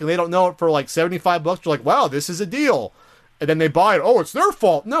that's fake and they don't know it for like $75, they're like, wow, this is a deal. And then they buy it. Oh, it's their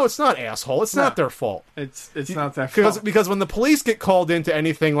fault. No, it's not, asshole. It's not their fault. It's not their fault. Because when the police get called into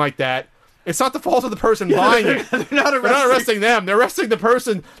anything like that, it's not the fault of the person buying it. They're not arresting them. They're arresting the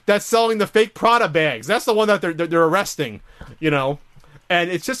person that's selling the fake Prada bags. That's the one that they're arresting, And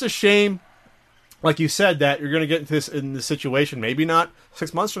it's just a shame. Like you said, that you're going to get in this situation, maybe not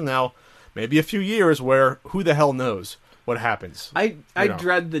 6 months from now, maybe a few years, where who the hell knows what happens. I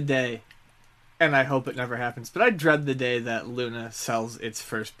dread the day, and I hope it never happens, but I dread the day that Luna sells its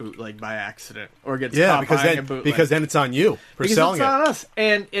first bootleg by accident, or gets caught buying a bootleg. Because then it's on you for selling it. Because it's on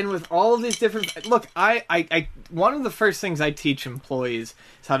us. And with all of these different... Look, I one of the first things I teach employees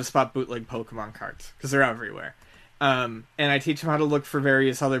is how to spot bootleg Pokemon cards, because they're everywhere. And I teach them how to look for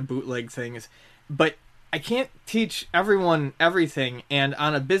various other bootleg things. But I can't teach everyone everything, and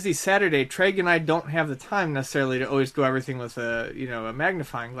on a busy Saturday, Treg and I don't have the time necessarily to always go everything with a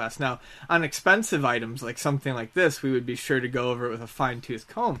magnifying glass. Now, on expensive items like something like this, we would be sure to go over it with a fine-tooth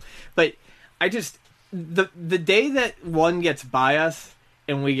comb. But the day that one gets by us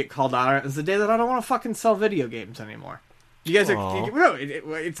and we get called out on it is the day that I don't want to fucking sell video games anymore. You guys are no.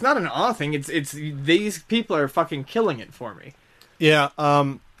 It's not an awe thing. It's these people are fucking killing it for me. Yeah.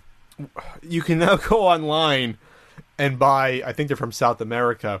 You can now go online and buy. I think they're from South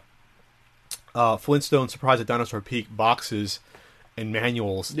America. Flintstone Surprise at Dinosaur Peak boxes and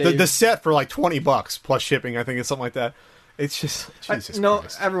manuals. Yeah, the set for like $20 plus shipping. I think it's something like that. It's just Jesus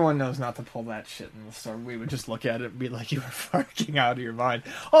Christ. Everyone knows not to pull that shit in the store. We would just look at it and be like, you were fucking out of your mind.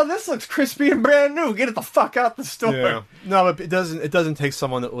 Oh, this looks crispy and brand new. Get it the fuck out the store. Yeah. No, it doesn't take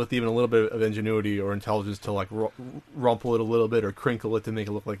someone with even a little bit of ingenuity or intelligence to like rumple it a little bit or crinkle it to make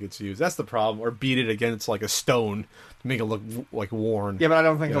it look like it's used. That's the problem. Or beat it against like a stone to make it look like worn. Yeah, but I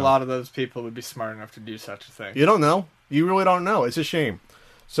don't think a lot of those people would be smart enough to do such a thing. You don't know. You really don't know. It's a shame.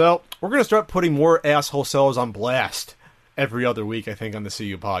 So we're gonna start putting more asshole sellers on blast every other week, I think, on the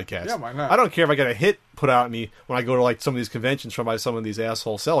CU podcast. Yeah, why not? I don't care if I get a hit put out at me when I go to like some of these conventions from by some of these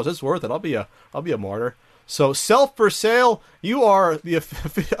asshole sellers. It's worth it. I'll be a martyr. So, Self for Sale, you are the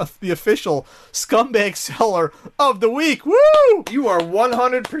official scumbag seller of the week. Woo! You are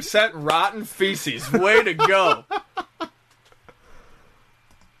 100% rotten feces. Way to go.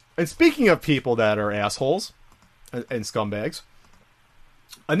 And speaking of people that are assholes and scumbags,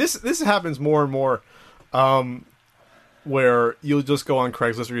 and this happens more and more. Where you'll just go on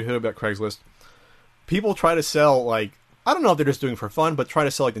Craigslist or you hear about Craigslist. People try to sell, like, I don't know if they're just doing it for fun, but try to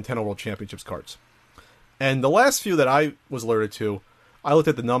sell, like, Nintendo World Championships cards. And the last few that I was alerted to, I looked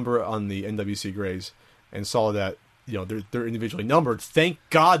at the number on the NWC Grays and saw that, you know, they're individually numbered. Thank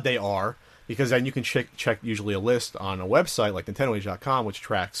God they are, because then you can check usually a list on a website like NintendoAge.com, which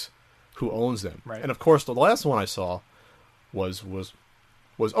tracks who owns them. Right. And, of course, the last one I saw was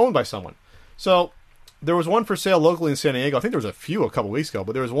owned by someone. So there was one for sale locally in San Diego. I think there was a few a couple weeks ago,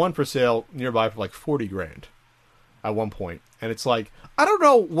 but there was one for sale nearby for like $40,000 at one point. And it's like, I don't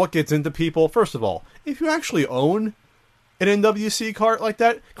know what gets into people. First of all, if you actually own an NWC cart like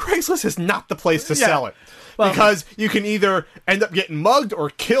that, Craigslist is not the place to sell it. Well, because you can either end up getting mugged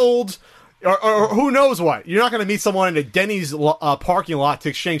or killed or who knows what. You're not going to meet someone in a Denny's parking lot to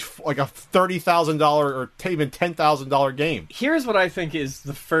exchange like a $30,000 or even $10,000 game. Here's what I think is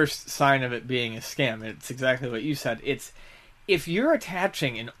the first sign of it being a scam. It's exactly what you said. It's if you're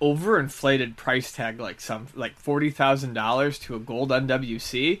attaching an overinflated price tag like $40,000 to a gold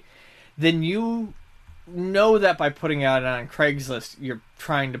NWC, then you know that by putting out on Craigslist, you're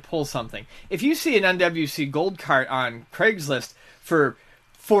trying to pull something. If you see an NWC gold cart on Craigslist for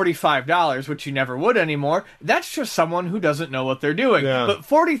 $45, which you never would anymore, that's just someone who doesn't know what they're doing. Yeah. But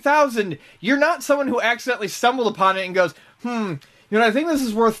 $40,000, you're not someone who accidentally stumbled upon it and goes, you know, I think this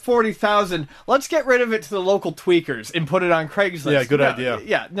is worth $40,000. Let's get rid of it to the local tweakers and put it on Craigslist. Yeah, good idea.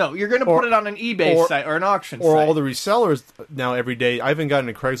 Yeah, no, you're going to put it on an eBay site or an auction site. Or all the resellers now every day. I haven't gotten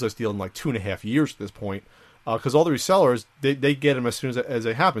a Craigslist deal in like 2.5 years at this point. Because all the resellers, they get them as soon as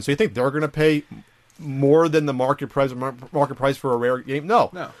they happen. So you think they're going to pay more than the market price for a rare game?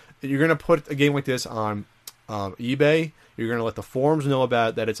 No. You're going to put a game like this on eBay. You're going to let the forums know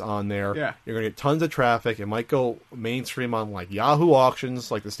about that it's on there. Yeah. You're going to get tons of traffic. It might go mainstream on like Yahoo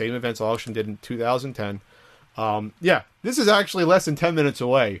auctions, like the Stadium Events auction did in 2010. Yeah, this is actually less than 10 minutes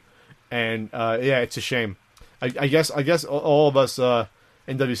away, and yeah, it's a shame. I guess all of us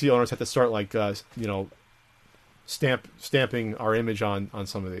NWC owners have to start like you know, stamping our image on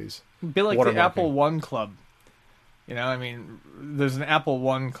some of these. Be like the Apple One Club. You know, I mean, there's an Apple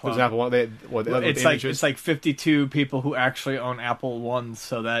One Club. There's an Apple One. It's like 52 people who actually own Apple Ones,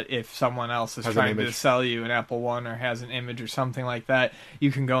 so that if someone else is trying to sell you an Apple One or has an image or something like that,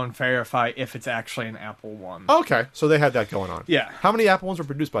 you can go and verify if it's actually an Apple One. Okay, so they had that going on. Yeah. How many Apple Ones were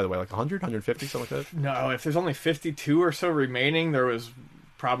produced, by the way? Like 100, 150, something like that? No, if there's only 52 or so remaining, there was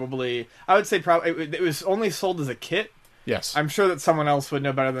probably... I would say it was only sold as a kit. Yes. I'm sure that someone else would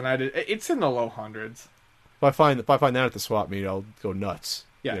know better than I did. It's in the low hundreds. If I find that at the swap meet, I'll go nuts.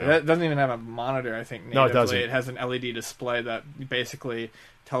 Yeah, you know? It doesn't even have a monitor, I think, natively. No, it doesn't. It has an LED display that basically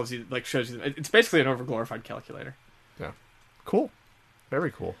tells you, like, shows you... It's basically an overglorified calculator. Yeah. Cool. Very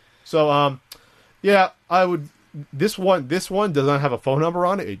cool. So, yeah, I would... This one does not have a phone number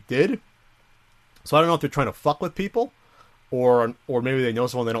on it. It did. So I don't know if they're trying to fuck with people, or maybe they know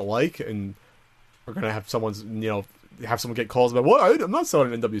someone they don't like, and are going to have have someone get calls about, what? I'm not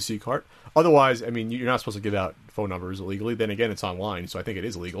selling an NWC cart. Otherwise, I mean, you're not supposed to give out phone numbers illegally. Then again, it's online, so I think it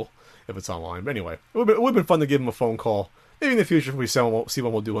is legal if it's online. But anyway, it would have been fun to give them a phone call. Maybe in the future, if we see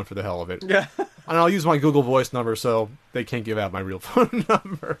when we'll do one for the hell of it. Yeah. And I'll use my Google Voice number so they can't give out my real phone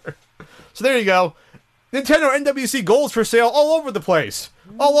number. So there you go. Nintendo NWC Golds for sale all over the place.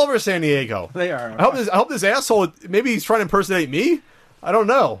 All over San Diego. They are. I hope this asshole, maybe he's trying to impersonate me? I don't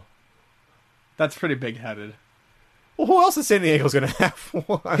know. That's pretty big-headed. Well, who else in San Diego's going to have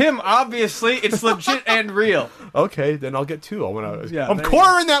one? Him, obviously. It's legit and real. Okay, then I'll get two. Yeah, I'm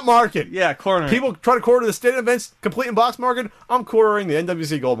cornering that market. Yeah, corner. People try to corner the state events, complete in box market. I'm cornering the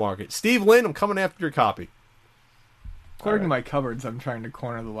NWC Gold market. Steve Lynn, I'm coming after your copy. According to my cupboards, I'm trying to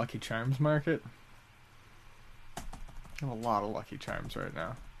corner the Lucky Charms market. I have a lot of Lucky Charms right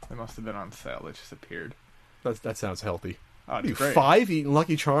now. They must have been on sale. They just appeared. That sounds healthy. Oh, Are you great. 5 eating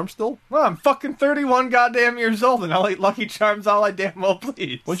Lucky Charms still? Well, I'm fucking 31 goddamn years old, and I'll eat Lucky Charms all I damn well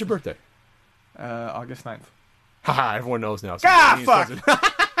please. When's your birthday? August 9th. Haha, everyone knows now. So Fuck!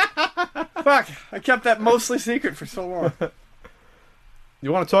 Fuck! I kept that mostly secret for so long.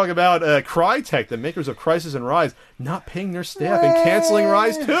 You want to talk about Crytek, the makers of Crysis and Rise, not paying their staff and canceling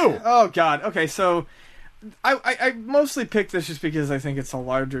Rise 2? Oh, God. Okay, so I mostly picked this just because I think it's a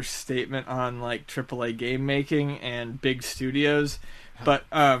larger statement on, like, AAA game making and big studios. But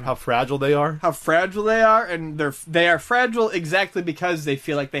how fragile they are? How fragile they are, and they are fragile exactly because they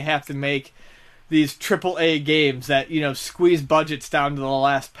feel like they have to make these AAA games that, you know, squeeze budgets down to the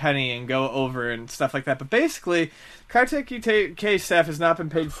last penny and go over and stuff like that. But basically, Crytek UK staff has not been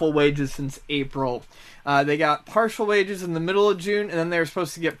paid full wages since April. They got partial wages in the middle of June, and then they were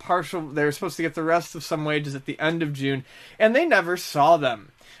supposed to get the rest of some wages at the end of June, and they never saw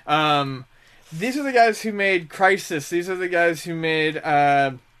them. These are the guys who made Crysis. These are the guys who made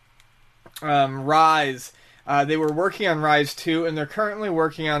Rise. They were working on Rise 2, and they're currently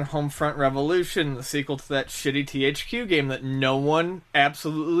working on Homefront Revolution, the sequel to that shitty THQ game that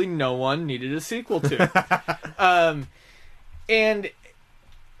absolutely no one needed a sequel to. And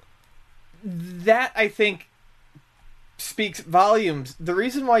that, I think, speaks volumes. The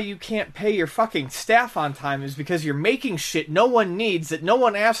reason why you can't pay your fucking staff on time is because you're making shit no one needs, that no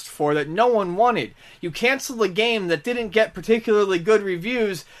one asked for, that no one wanted. You canceled a game that didn't get particularly good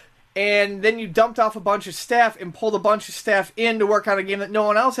reviews, and then you dumped off a bunch of staff and pulled a bunch of staff in to work on a game that no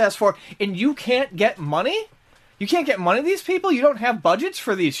one else asked for, and you can't get money? You can't get money to these people? You don't have budgets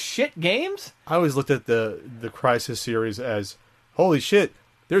for these shit games? I always looked at the Crysis series as, holy shit,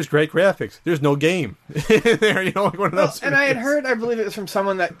 there's great graphics. There's no game there, you know, like one of those. And I had heard, I believe it was from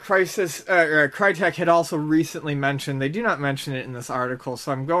someone that Crytek had also recently mentioned. They do not mention it in this article,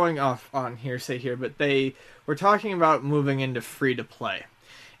 so I'm going off on hearsay here, but they were talking about moving into free to play,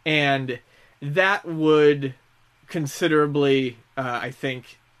 and that would considerably, I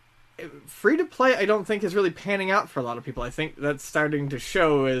think, free to play. I don't think is really panning out for a lot of people. I think that's starting to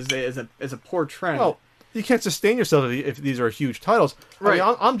show as a poor trend. Well, you can't sustain yourself if these are huge titles. Right. I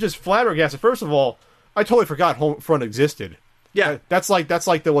mean, I'm just flabbergasted. First of all, I totally forgot Homefront existed. Yeah, that's like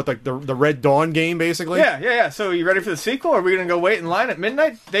the Red Dawn game, basically. Yeah. So, you ready for the sequel? Are we gonna go wait in line at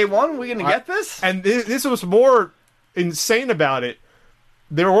midnight, day one? We gonna get this? And this was more insane about it.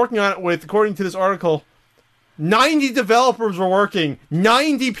 They were working on it with, according to this article, 90 developers were working.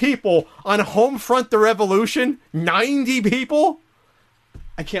 90 people on Homefront: The Revolution. 90 people.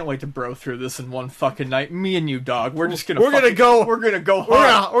 I can't wait to bro through this in one fucking night. Me and you, dog. We're just gonna. We're gonna go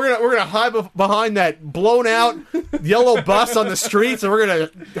hard. We're gonna hide behind that blown out yellow bus on the streets, and we're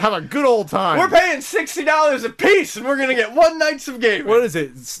gonna have a good old time. We're paying $60 a piece, and we're gonna get one night's of gaming. What is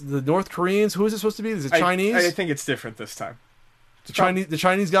it? It's the North Koreans? Who is it supposed to be? Is it Chinese? I think it's different this time. The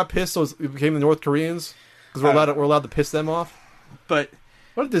Chinese got pissed, so it became the North Koreans because we're allowed to piss them off. But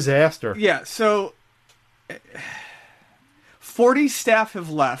what a disaster! Yeah. So 40 staff have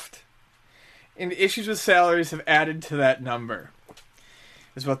left, and issues with salaries have added to that number,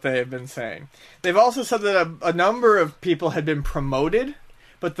 is what they have been saying. They've also said that a number of people had been promoted,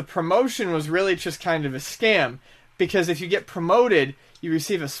 but the promotion was really just kind of a scam, because if you get promoted, you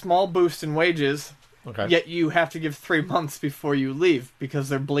receive a small boost in wages, yet you have to give 3 months before you leave, because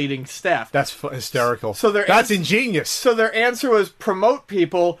they're bleeding staff. That's hysterical. So that's ingenious. So their answer was promote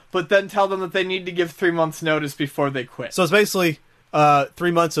people, but then tell them that they need to give 3 months notice before they quit. So it's basically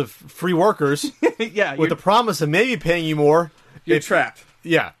 3 months of free workers, yeah, with the promise of maybe paying you more. You're trapped.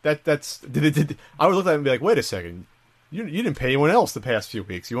 Yeah, that's. I would look at it and be like, wait a second, you didn't pay anyone else the past few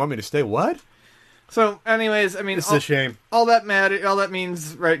weeks. You want me to stay? What? So, anyways, I mean, it's a shame. All that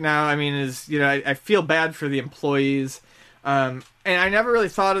means right now, I mean, is, you know, I feel bad for the employees, and I never really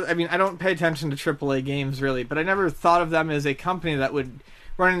thought of. I mean, I don't pay attention to AAA games really, but I never thought of them as a company that would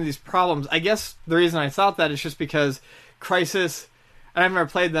run into these problems. I guess the reason I thought that is just because Crysis, and I've never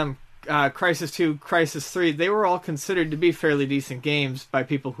played them. Crysis 2, Crysis 3, they were all considered to be fairly decent games by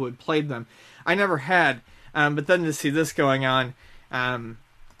people who had played them. I never had, but then to see this going on.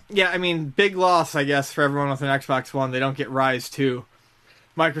 Yeah, I mean, big loss, I guess, for everyone with an Xbox One. They don't get Rise 2.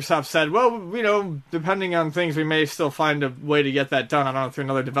 Microsoft said, well, depending on things, we may still find a way to get that done. I don't know through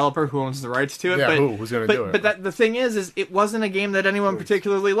another developer who owns the rights to it. Yeah, but, who's going to do it? But the thing is it wasn't a game that anyone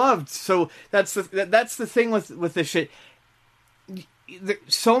particularly loved. So that's the thing with this shit.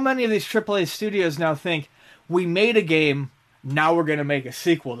 So many of these AAA studios now think, we made a game, now we're going to make a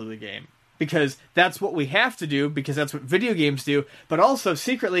sequel to the game. Because that's what we have to do, because that's what video games do. But also,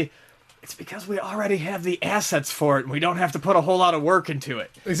 secretly, it's because we already have the assets for it, and we don't have to put a whole lot of work into it.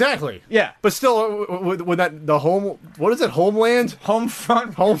 Exactly. Yeah. But still, with that, what is it, Homeland?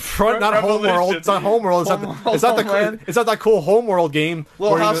 Homefront, not Homeworld. It's not Homeworld. It's not that cool Homeworld game.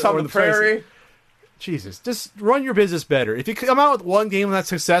 Little House on the Prairie. Jesus, just run your business better. If you come out with one game that's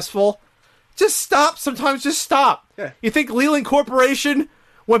successful, just stop. Sometimes just stop. Yeah. You think Leland Corporation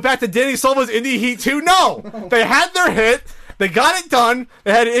went back to Danny Silva's Indie Heat 2? No. They had their hit. They got it done.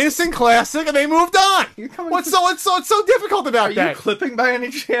 They had an instant classic, and they moved on. What's so difficult about that? Are you clipping by any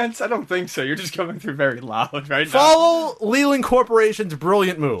chance? I don't think so. You're just coming through very loud right now. Follow Leland Corporation's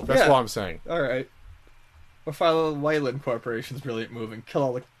brilliant move. That's what I'm saying. All right. Or follow Wayland Corporation's brilliant move and kill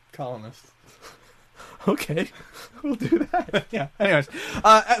all the colonists. Okay. We'll do that. Yeah. Anyways.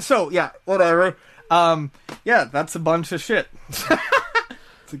 Whatever. That's a bunch of shit.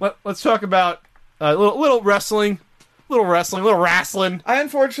 Let's talk about a little wrestling. Little wrestling. I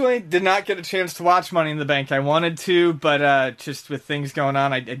unfortunately did not get a chance to watch Money in the Bank. I wanted to, but just with things going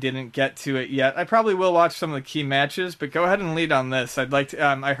on, I didn't get to it yet. I probably will watch some of the key matches, but go ahead and lead on this. I'd like to.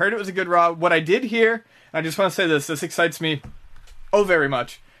 I heard it was a good Raw. What I did hear, I just want to say this excites me very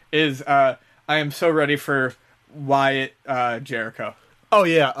much, is I am so ready for Wyatt Jericho. Oh,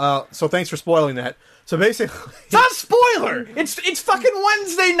 yeah. So thanks for spoiling that. So basically... It's not a spoiler! It's fucking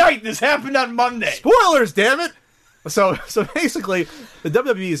Wednesday night! This happened on Monday! Spoilers, damn it! So basically, the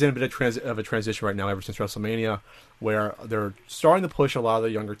WWE is in a bit of a transition right now ever since WrestleMania, where they're starting to push a lot of the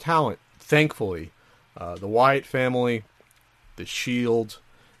younger talent. Thankfully, the Wyatt family, the Shield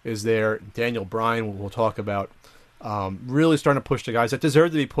is there. Daniel Bryan, we'll talk about, really starting to push the guys that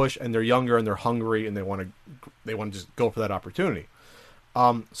deserve to be pushed, and they're younger and they're hungry and they want to just go for that opportunity.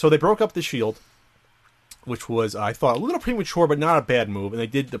 So they broke up the Shield, which was, I thought, a little premature, but not a bad move. And they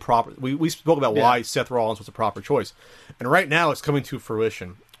did the proper... We spoke about why Seth Rollins was the proper choice. And right now, it's coming to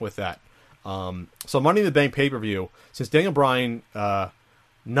fruition with that. So Money in the Bank pay-per-view, since Daniel Bryan,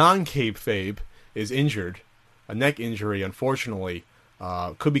 non-kayfabe, is injured, a neck injury, unfortunately,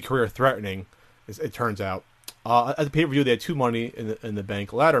 could be career-threatening, it turns out. At the pay-per-view, they had two Money in the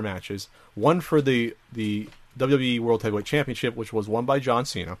Bank ladder matches. One for the WWE World Heavyweight Championship, which was won by John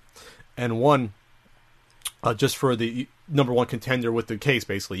Cena, and one... just for the number one contender with the case,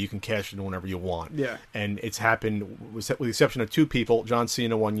 basically, you can cash in whenever you want. Yeah. And it's happened, with the exception of two people. John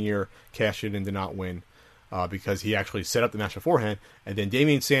Cena 1 year cashed in and did not win because he actually set up the match beforehand. And then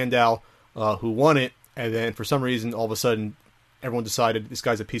Damien Sandow, who won it, and then for some reason, all of a sudden, everyone decided this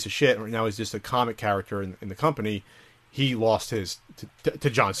guy's a piece of shit. Right now he's just a comic character in the company. He lost his to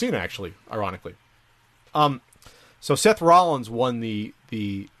John Cena, actually, ironically. So Seth Rollins won the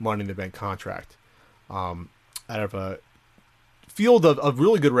Money in the Bank contract. Out of a field of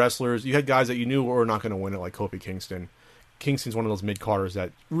really good wrestlers. You had guys that you knew were not going to win it, like Kofi Kingston. Kingston's one of those mid-carders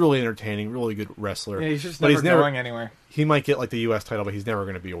that really entertaining, really good wrestler. Yeah, he's just never going anywhere. He might get like the U.S. title, but he's never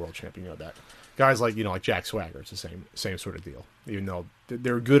going to be a world champion. You know that. Guys like like Jack Swagger, it's the same sort of deal. Even though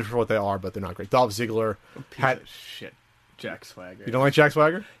they're good for what they are, but they're not great. Dolph Ziggler had shit. Jack Swagger. You don't like Jack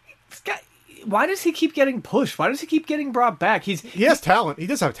Swagger? Why does he keep getting pushed? Why does he keep getting brought back? He has talent. He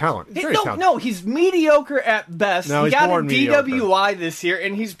does have talent. He's very talented. No, he's mediocre at best. No, he got a DWI mediocre. this year,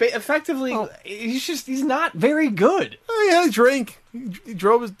 and he's effectively he's not very good. Oh, he had a drink. He had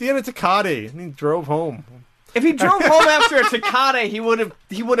a Tecate, and he drove home. If he drove home after a Tecate, he would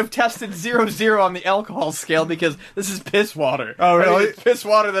have tested 0-0 on the alcohol scale because this is piss water. Oh, really? I mean, it's piss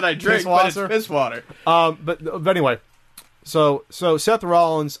water that I drink, but it's piss water. But anyway, so Seth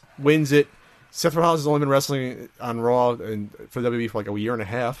Rollins wins it. Seth Rollins has only been wrestling on Raw and for WWE for like a year and a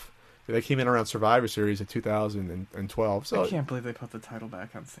half. They came in around Survivor Series in 2012. So I can't believe they put the title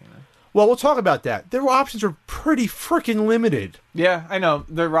back on Cena. Well, we'll talk about that. Their options are pretty freaking limited. Yeah, I know.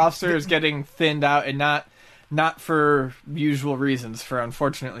 Their roster is getting thinned out, and not for usual reasons, for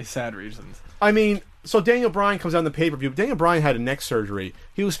unfortunately sad reasons. I mean, so Daniel Bryan comes on the pay-per-view. Daniel Bryan had a neck surgery.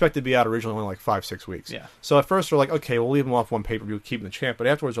 He was expected to be out originally only like 5-6 weeks. Yeah. So at first they're like, okay, we'll leave him off one pay-per-view, keep him the champ. But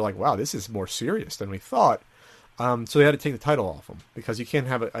afterwards they're like, wow, this is more serious than we thought. So they had to take the title off him because you can't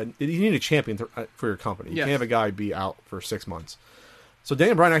have you need a champion for your company. You can't have a guy be out for 6 months. So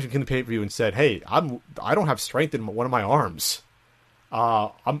Daniel Bryan actually came to the pay-per-view and said, hey, I don't have strength in one of my arms.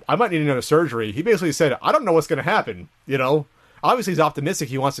 I might need another surgery. He basically said, I don't know what's going to happen, obviously he's optimistic.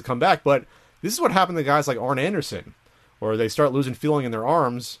 He wants to come back, but this is what happened to guys like Arn Anderson, where they start losing feeling in their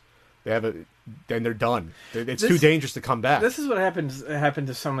arms. Then they're done. It's too dangerous to come back. This is what happened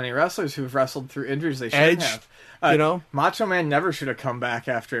to so many wrestlers who've wrestled through injuries they shouldn't have. Macho Man never should have come back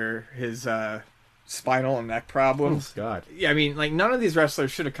after his spinal and neck problems. Oh, God. Yeah, I mean, like, none of these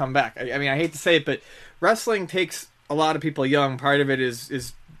wrestlers should have come back. I mean, I hate to say it, but wrestling takes a lot of people young. Part of it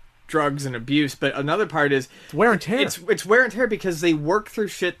is drugs and abuse, but another part is it's wear and tear. It's wear and tear because they work through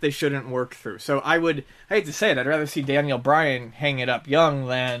shit they shouldn't work through. So I hate to say it, I'd rather see Daniel Bryan hang it up young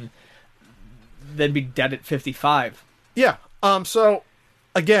than be dead at 55. Yeah. So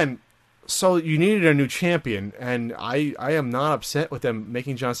again, you needed a new champion, and I am not upset with them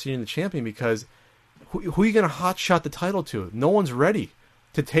making John Cena the champion, because who are you going to hotshot the title to? No one's ready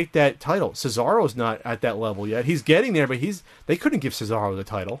to take that title. Cesaro's not at that level yet. He's getting there, but they couldn't give Cesaro the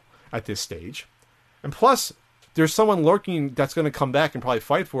title at this stage. And plus, there's someone lurking that's going to come back and probably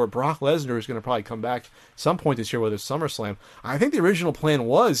fight for it. Brock Lesnar is going to probably come back some point this year, whether it's SummerSlam. I think the original plan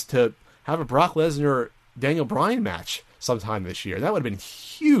was to have a Brock Lesnar Daniel Bryan match sometime this year. That would have been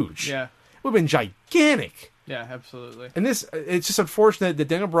huge. Yeah. It would have been gigantic. Yeah, absolutely. And it's just unfortunate that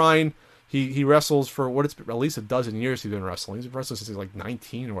Daniel Bryan, he wrestles for at least a dozen years he's been wrestling. He's been wrestling since he was like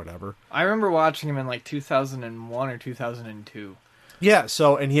 19 or whatever. I remember watching him in like 2001 or 2002. Yeah,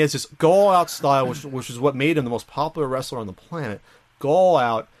 and he has this go all out style, which is what made him the most popular wrestler on the planet. Go all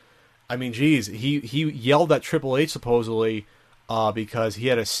out. I mean, geez, he yelled at Triple H supposedly because he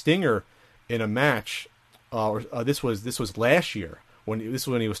had a stinger in a match. This was last year when he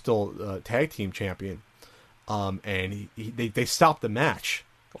was still tag team champion, and they stopped the match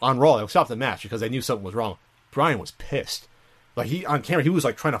on Raw. They stopped the match because they knew something was wrong. Bryan was pissed. Like, on camera, he was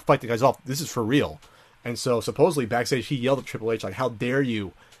like trying to fight the guys off. This is for real. And so supposedly backstage, he yelled at Triple H like, "How dare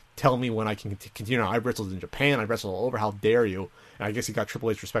you tell me when I can continue? I've wrestled in Japan. I've wrestled all over. How dare you?" And I guess he got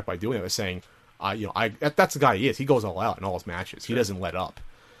Triple H respect by doing it, by saying, that's the guy he is. He goes all out in all his matches. He doesn't let up.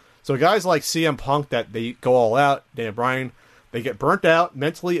 So guys like CM Punk, that they go all out, Daniel Bryan, they get burnt out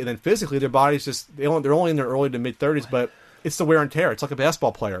mentally and then physically. Their bodies they're only in their early to mid 30s, but it's the wear and tear. It's like a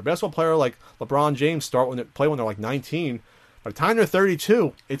basketball player. A basketball player like LeBron James play when they're like 19. By the time they're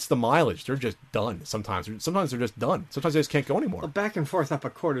 32, it's the mileage. They're just done. Sometimes they're just done. Sometimes they just can't go anymore. Well, back and forth up a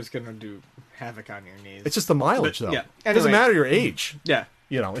court is going to do havoc on your knees. It's just the mileage, though. Yeah. It doesn't matter your age. Yeah.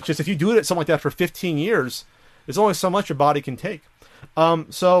 It's just if you do it something like that for 15 years, there's only so much your body can take.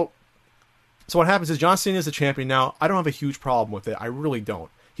 So what happens is John Cena is the champion now. I don't have a huge problem with it. I really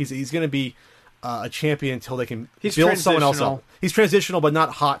don't. He's going to be a champion until they can build someone else up. He's transitional, but not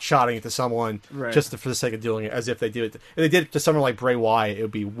hot-shotting it to someone just for the sake of doing it, as if they did it. If they did it to someone like Bray Wyatt, it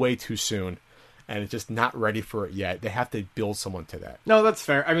would be way too soon, and it's just not ready for it yet. They have to build someone to that. No, that's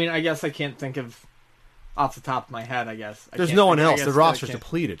fair. I mean, I guess I can't think of off the top of my head, I guess. There's no one else. The roster's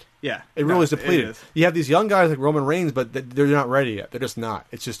depleted. Yeah. It really is depleted. You have these young guys like Roman Reigns, but they're not ready yet. They're just not.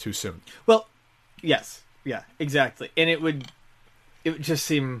 It's just too soon. Well, yes. Yeah, exactly. And it would just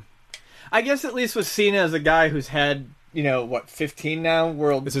seem... I guess at least with Cena as a guy who's had, 15 now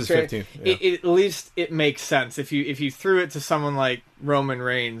world. This is 15. Yeah. At least it makes sense. If you threw it to someone like Roman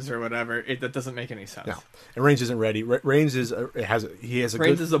Reigns or whatever, that doesn't make any sense. No, and Reigns isn't ready. Reigns is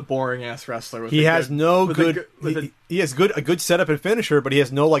a boring ass wrestler. He has a good setup and finisher, but he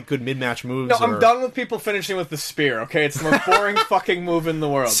has no good mid match moves. No, I'm done with people finishing with the spear. Okay, it's the most boring fucking move in the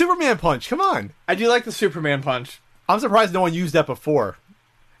world. Superman punch. Come on. I do like the Superman punch. I'm surprised no one used that before.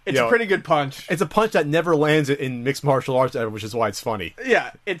 It's a pretty good punch. It's a punch that never lands in mixed martial arts ever, which is why it's funny.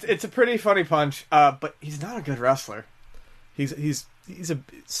 Yeah, it's a pretty funny punch, but he's not a good wrestler. He's a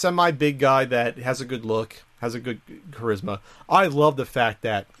semi-big guy that has a good look, has a good charisma. I love the fact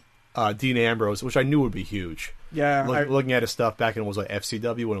that Dean Ambrose, which I knew would be huge. Yeah. Looking at his stuff back in, it was like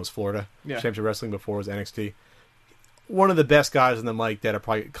FCW when it was Florida. Yeah. Championship Wrestling before it was NXT. One of the best guys in the mic that have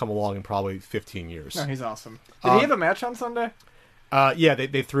probably come along in probably 15 years. No, he's awesome. Did he have a match on Sunday? Yeah,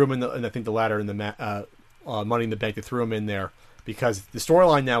 they threw him in I think the ladder in the Money in the Bank. They threw him in there because the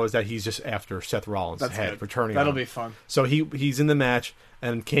storyline now is that he's just after Seth Rollins' head for turning. That'll be fun. So he's in the match,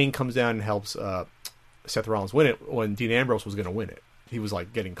 and Kane comes down and helps Seth Rollins win it when Dean Ambrose was going to win it. He was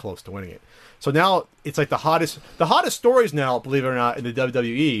getting close to winning it. So now it's the hottest stories now, believe it or not, in the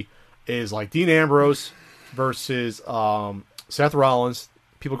WWE is Dean Ambrose versus Seth Rollins.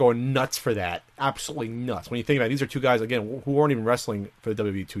 People going nuts for that. Absolutely nuts. When you think about it, these are two guys, again, who weren't even wrestling for the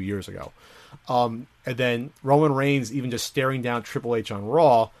WWE 2 years ago. And then Roman Reigns even just staring down Triple H on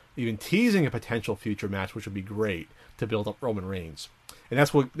Raw, even teasing a potential future match, which would be great to build up Roman Reigns. And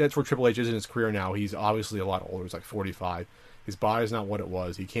that's where Triple H is in his career now. He's obviously a lot older. He's 45. His body's not what it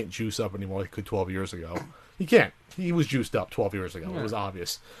was. He can't juice up anymore like he could 12 years ago. He can't. He was juiced up 12 years ago. It was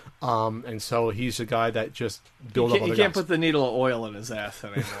obvious. And so he's a guy that just builds up other guys. He can't put the needle of oil in his ass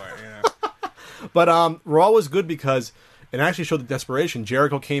anymore. But Raw was good because it actually showed the desperation.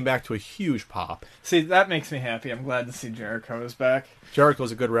 Jericho came back to a huge pop. See, that makes me happy. I'm glad to see Jericho is back.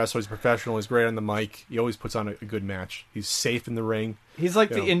 Jericho's a good wrestler. He's professional. He's great on the mic. He always puts on a good match. He's safe in the ring. He's like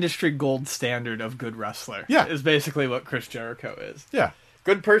the industry gold standard of good wrestler. Yeah. Is basically what Chris Jericho is. Yeah.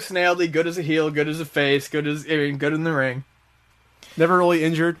 Good personality, good as a heel, good as a face, good in the ring. Never really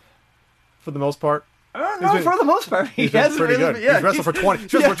injured, for the most part. For the most part, he has pretty really, good. Yeah, he's wrestled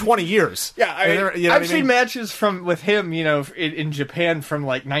for 20 years. Yeah, I've seen matches with him, in Japan from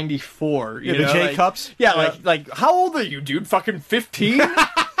like '94. The J Cups. Yeah, like how old are you, dude? Fucking 15.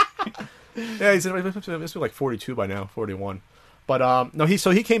 Yeah, he's like 42 by now, 41. But no,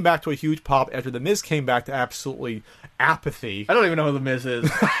 he came back to a huge pop after The Miz came back to absolutely apathy. I don't even know who The Miz is.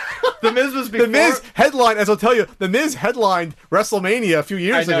 The Miz was before... The Miz headlined, as I'll tell you, The Miz headlined WrestleMania a few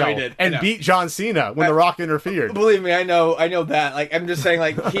years ago. He did. And beat John Cena when The Rock interfered. Believe me, I know that. Like, I'm just saying,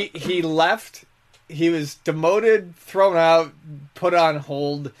 like, he left, he was demoted, thrown out, put on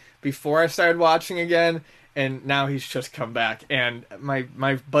hold before I started watching again, and now he's just come back. And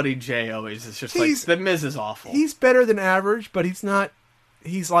my buddy Jay always is just like, The Miz is awful. He's better than average, but he's not...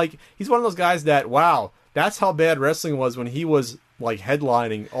 He's one of those guys that, wow, that's how bad wrestling was when he was... like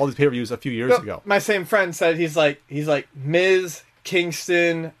headlining all these pay-per-views a few years ago. My same friend said he's like Miz,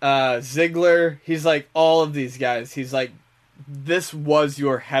 Kingston, Ziggler. He's like all of these guys. He's like, this was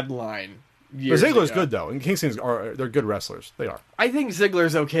your headline. Ziggler's good though, and Kingston's they're good wrestlers. They are. I think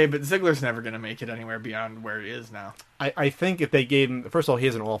Ziggler's okay, but Ziggler's never going to make it anywhere beyond where he is now. I think if they gave him, first of all, he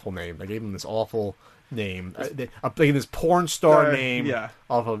has an awful name. They gave him this awful name. They gave this porn star name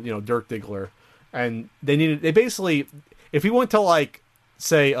off of Dirk Diggler, and they basically. If he went to like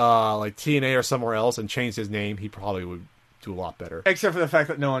TNA or somewhere else and changed his name, he probably would do a lot better. Except for the fact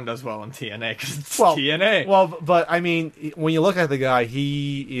that no one does well in TNA because it's TNA. Well, but I mean, when you look at the guy,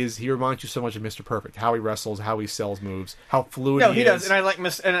 he reminds you so much of Mr. Perfect. How he wrestles, how he sells moves, how fluid. No, he does, and I like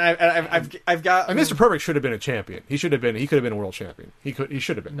I've got. And Mr. Perfect should have been a champion. He could have been a world champion. He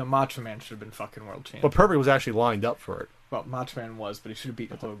should have been. No, Macho Man should have been fucking world champion. But Perfect was actually lined up for it. Well, Macho Man was, but he should have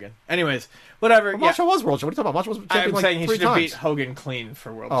beaten Hogan. Anyways, whatever. Well, Macho was world champion. What are you talking about? Macho was champion I'm saying he should have times. beat Hogan clean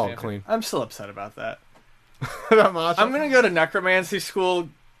for world champion. Oh, clean. I'm still upset about that. Macho? I'm going to go to necromancy school,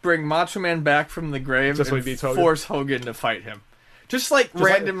 bring Macho Man back from the grave, and force Hogan to fight him. Just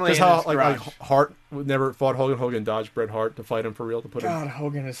randomly in his garage. Hart never fought Hogan. Hogan dodged Bret Hart to fight him for real.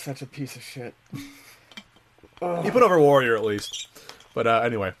 Hogan is such a piece of shit. He put over Warrior at least. But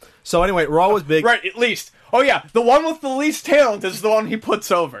anyway. Raw was big. Right, at least. Oh yeah, the one with the least talent is the one he puts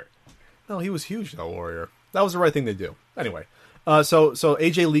over. No, he was huge though, Warrior. That was the right thing to do. Anyway. So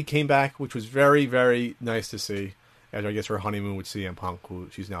AJ Lee came back, which was very, very nice to see. After I guess her honeymoon with CM Punk, who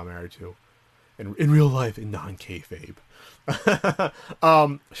she's now married to, in real life, in non-kayfabe.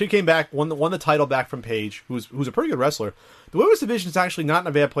 She came back, won the title back from Paige, who's a pretty good wrestler. The women's division is actually not in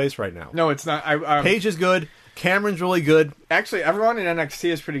a bad place right now. No, it's not. Paige is good. Cameron's really good. Actually, everyone in NXT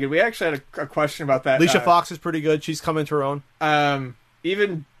is pretty good. We actually had a question about that. Alicia Fox is pretty good. She's come into her own.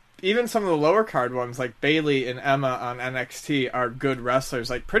 Even some of the lower card ones, like Bayley and Emma on NXT, are good wrestlers.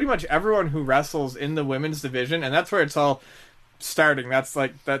 Like, pretty much everyone who wrestles in the women's division, and that's where it's all starting. That's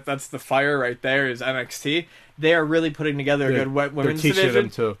that's the fire right there, is NXT. They are really putting together a good women's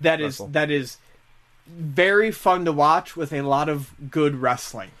division that is very fun to watch with a lot of good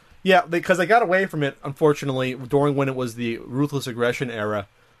wrestling. Yeah, because they got away from it, unfortunately, during when it was the Ruthless Aggression era.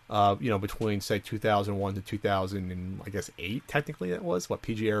 Between, say, 2001 to 2008, technically that was.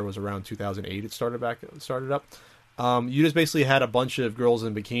 PG era was around 2008 it started up. You just basically had a bunch of girls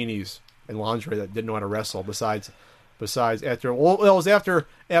in bikinis and lingerie that didn't know how to wrestle, besides after... Well, it was after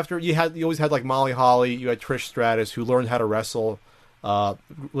you always had, like, Molly Holly, you had Trish Stratus, who learned how to wrestle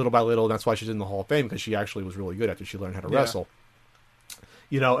little by little, and that's why she's in the Hall of Fame, because she actually was really good after she learned how to wrestle.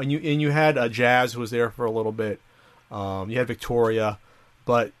 And you had Jazz, who was there for a little bit. You had Victoria...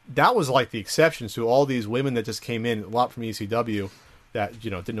 But that was like the exception to all these women that just came in, a lot from ECW, that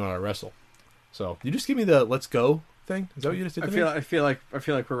didn't know how to wrestle. So you just give me the "let's go" thing. Is that what you just did? I feel like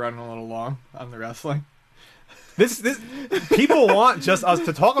we're running a little long on the wrestling. This people want just us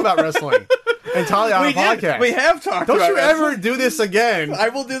to talk about wrestling entirely on a podcast. We have talked. Don't about you wrestling. ever do this again? I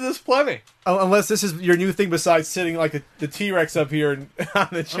will do this plenty. Unless this is your new thing besides sitting like the T-Rex up here on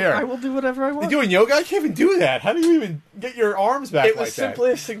the chair. I will do whatever I want. You're doing yoga? I can't even do that. How do you even get your arms back like that? It was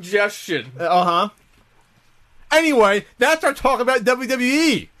simply a suggestion. Anyway, that's our talk about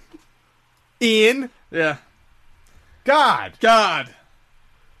WWE. Ian. Yeah. God.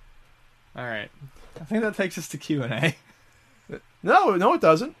 All right. think that takes us to Q&A. No, it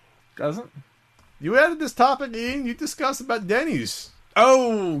doesn't. Doesn't? You added this topic, Ian. You discussed about Denny's.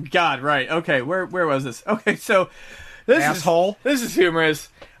 Oh, God, right. Okay, where was this? Okay, so this is humorous.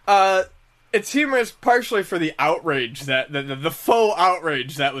 It's humorous partially for the outrage that the faux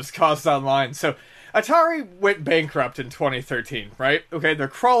outrage that was caused online. So Atari went bankrupt in 2013, right? Okay, they're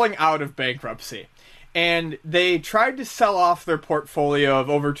crawling out of bankruptcy. And they tried to sell off their portfolio of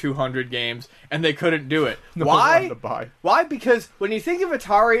over 200 games, and they couldn't do it. Why? Why? Because when you think of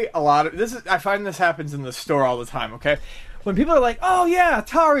Atari, I find this happens in the store all the time, okay? When people are like, oh yeah,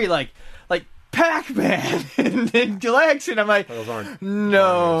 Atari, like Pac-Man and Galaxian, I'm like,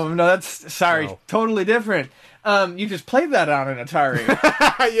 no, that's, totally different. You just played that on an Atari.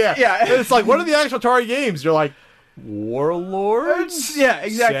 Yeah. It's like, what are the actual Atari games? You're like, Warlords? Yeah,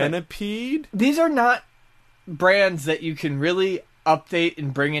 exactly. Centipede? These are not brands that you can really update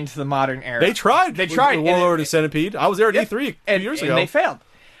and bring into the modern era. They tried. Warlord and Centipede. I was there at E3 a few years ago. And they failed.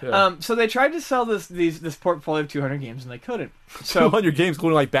 Yeah. So they tried to sell this portfolio of 200 games, and they couldn't. So 200 games,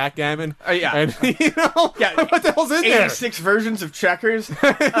 including like backgammon. Yeah. And, what the hell's in 86 there? versions of checkers.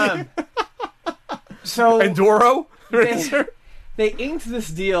 So and Doro? They inked this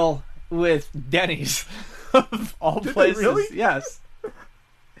deal with Denny's. Of all places. Really? Yes.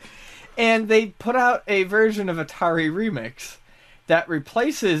 And they put out a version of Atari Remix that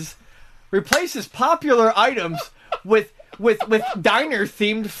replaces popular items with diner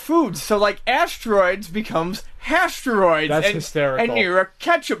themed foods. So like asteroids becomes Hashtroids. That's hysterical. And you're a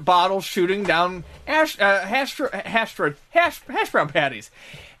ketchup bottle shooting down hash brown patties.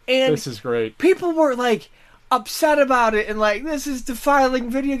 And this is great. People were like upset about it and like, this is defiling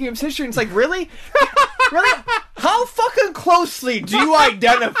video games history. And it's like, really? Really? How fucking closely do you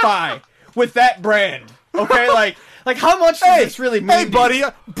identify with that brand? Okay, like how much does this really mean? Hey, buddy,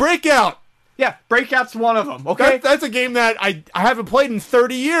 Breakout. Yeah, Breakout's one of them. Okay, that's a game that I haven't played in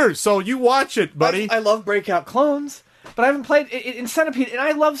 30 years. So you watch it, buddy. I love Breakout clones, but I haven't played in Centipede, and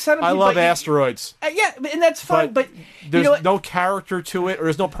I love Centipede. I love Asteroids. Yeah, and that's fine, but there's no character to it, or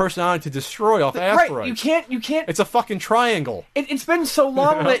there's no personality to destroy off Asteroids. Right, you can't. It's a fucking triangle. It's been so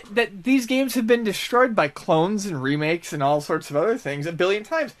long that these games have been destroyed by clones and remakes and all sorts of other things a billion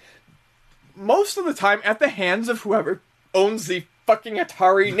times. Most of the time at the hands of whoever owns the fucking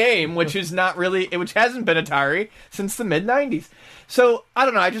Atari name, which which hasn't been Atari since the mid-90s. So, I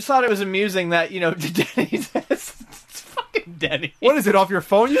don't know, I just thought it was amusing that, Denny's has... Denny. What is it, off your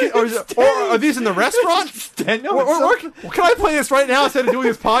phone? Or are these in the restaurant? Can I play this right now instead of doing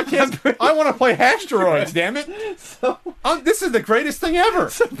this podcast? I want to play Hashtroids, damn it. This is the greatest thing ever.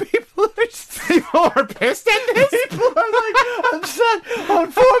 Some people are pissed at this? People are like, upset. I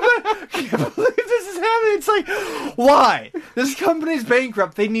can't believe this is happening. It's like, why? This company's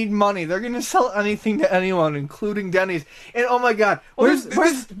bankrupt. They need money. They're going to sell anything to anyone, including Denny's. And oh my god,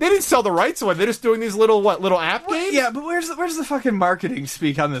 they didn't sell the rights away. They're just doing these little app games? Yeah, but where's the fucking marketing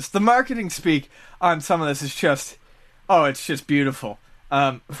speak on this? The marketing speak on some of this is just, it's just beautiful.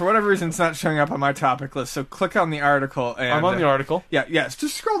 For whatever reason, it's not showing up on my topic list, so click on the article. And, I'm on the article. Yes.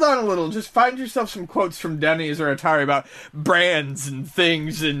 Just scroll down a little. Just find yourself some quotes from Denny's or Atari about brands and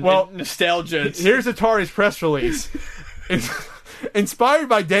things and nostalgia. Here's Atari's press release. Inspired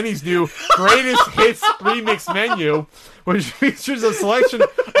by Denny's new Greatest Hits Remix menu, which features a selection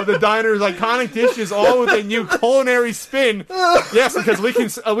of the diner's iconic dishes, all with a new culinary spin. Yes, because we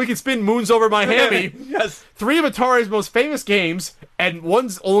can spin moons over my hammy. Yes. 3 of Atari's most famous games, and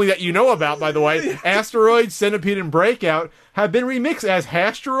one's only that you know about, by the way, Asteroids, Centipede, and Breakout, have been remixed as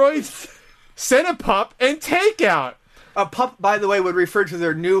Hashtroids, Centipup, and Takeout. A pup, by the way, would refer to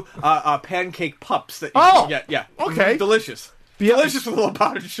their new pancake pups that you can get. Yeah. Okay. Delicious. Delicious with a little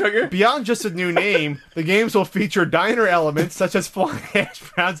powdered sugar. Beyond just a new name, the games will feature diner elements such as flying hash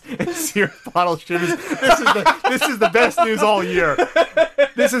browns and syrup bottle shooters. This is the best news all year.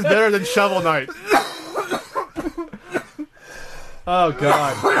 This is better than Shovel Knight. Oh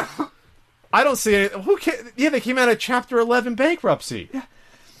god. I don't see it. Who can? Yeah, they came out of Chapter 11 bankruptcy.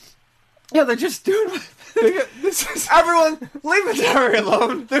 Yeah, they're just doing. Everyone, leave Atari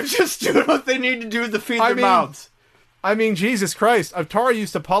alone. They're just doing what they need to do to feed their mouths. I mean, Jesus Christ. Atari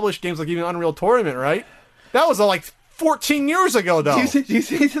used to publish games like even Unreal Tournament, right? That was like 14 years ago, though. Do you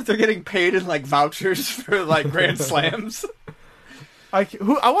think that they're getting paid in like vouchers for like Grand Slams? I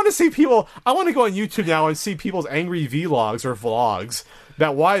want to see people. I want to go on YouTube now and see people's angry vlogs or vlogs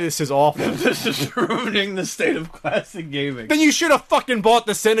about why this is awful. This is ruining the state of classic gaming. Then you should have fucking bought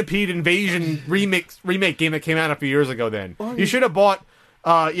the Centipede Invasion remake game that came out a few years ago. Then you should have bought.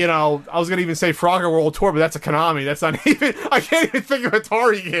 I was gonna even say Frogger World Tour, but that's a Konami. That's not even. I can't even think of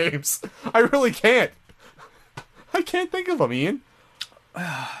Atari games. I really can't. I can't think of them, Ian.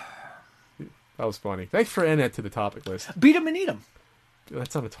 That was funny. Thanks for adding that to the topic list. Beat 'em and eat 'em.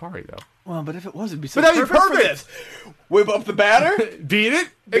 That's on Atari, though. Well, but if it was, it'd be so But that'd be perfect for this. Whip up the batter, Beat it?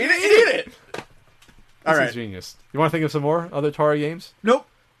 beat it, eat it. All This right. is genius. You want to think of some more other Atari games? Nope.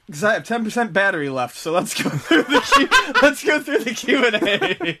 Because I have 10% battery left, so let's go through the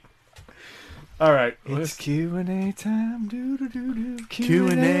Q&A. All right. It's Q&A time. Do.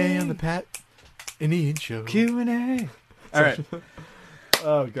 Q&A on the Pat and Ian show. Q&A. All right.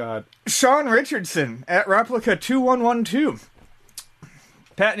 Oh, God. Sean Richardson at Replica2112.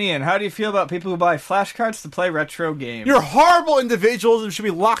 Pat and Ian, how do you feel about people who buy flashcards to play retro games? You're horrible individuals and should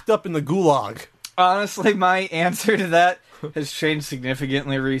be locked up in the gulag. Honestly, my answer to that has changed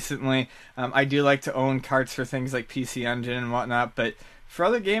significantly recently. I do like to own carts for things like PC Engine and whatnot, but for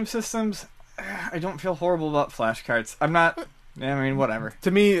other game systems, I don't feel horrible about flashcards. I'm not... I mean, whatever.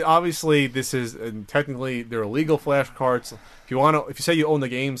 To me, obviously, this is technically they're illegal flashcards. If you say you own the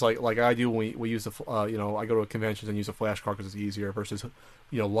games like I do, when we use the I go to conventions and use a flashcard because it's easier versus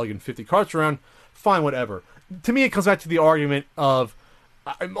lugging 50 carts around. Fine, whatever. To me, it comes back to the argument of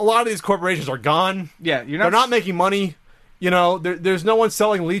a lot of these corporations are gone. Yeah, they're not making money. There's no one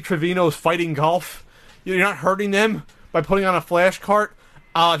selling Lee Trevino's Fighting Golf. You're not hurting them by putting on a flash cart.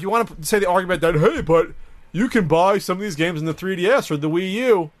 If you want to say the argument that, hey, but you can buy some of these games in the 3DS or the Wii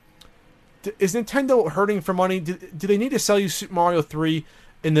U, is Nintendo hurting for money? Do they need to sell you Super Mario 3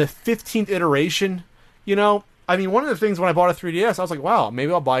 in the 15th iteration? I mean, one of the things when I bought a 3DS, I was like, wow,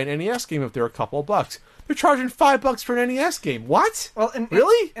 maybe I'll buy an NES game if they're a couple of bucks. They're charging $5 for an NES game. What? Well,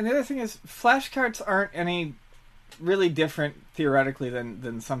 really? And the other thing is, flashcards aren't any really different theoretically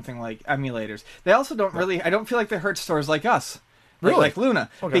than something like emulators. They also don't really. I don't feel like they hurt stores like us, like Luna,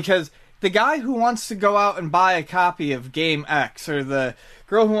 because the guy who wants to go out and buy a copy of Game X, or the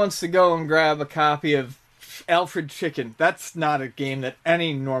girl who wants to go and grab a copy of Alfred Chicken, that's not a game that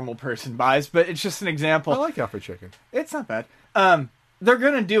any normal person buys, but it's just an example. I like Alfred Chicken. It's not bad. They're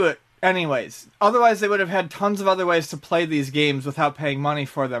going to do it anyways. Otherwise, they would have had tons of other ways to play these games without paying money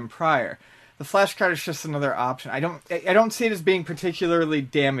for them prior. The flashcard is just another option. I don't see it as being particularly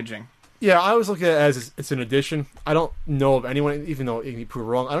damaging. Yeah, I always look at it as it's an addition. I don't know of anyone, even though it can be proved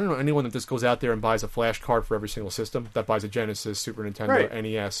wrong, I don't know anyone that just goes out there and buys a flash card for every single system, that buys a Genesis, Super Nintendo,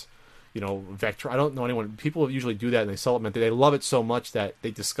 NES, Vectra. I don't know anyone. People usually do that and they sell it, and they love it so much that they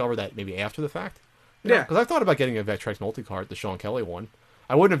discover that maybe after the fact. Because I thought about getting a Vectrex multi-card, the Sean Kelly one.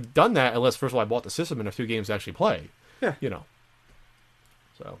 I wouldn't have done that unless, first of all, I bought the system and a few games to actually play. Yeah.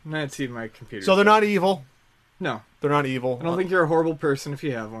 So. I'd see my computer. So they're not evil. No. They're not evil. I don't think you're a horrible person if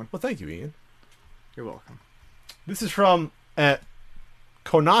you have one. Well, thank you, Ian. You're welcome. This is from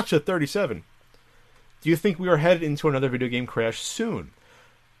Konacha37. Do you think we are headed into another video game crash soon?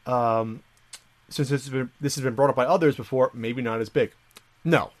 Since this has been brought up by others before, maybe not as big.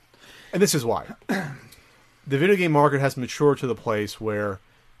 No. And this is why. The video game market has matured to the place where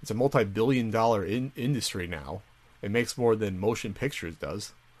it's a multi-billion-dollar industry now. It makes more than motion pictures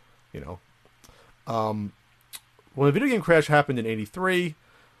does. When the video game crash happened in '83,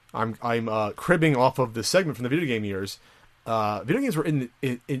 I'm cribbing off of the segment from the video game years. Video games were in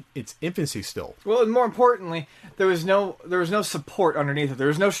its infancy still. Well, and more importantly, there was no support underneath it. There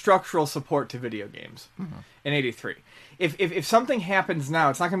was no structural support to video games in '83. If something happens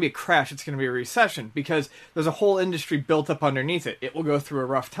now, it's not going to be a crash. It's going to be a recession because there's a whole industry built up underneath it. It will go through a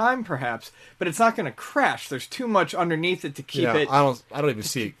rough time, perhaps, but it's not going to crash. There's too much underneath it to keep it. I don't even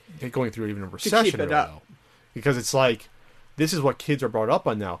see it going through even a recession right now, because it's like this is what kids are brought up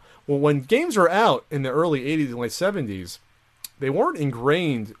on now. Well, when games were out in the early '80s and late '70s, they weren't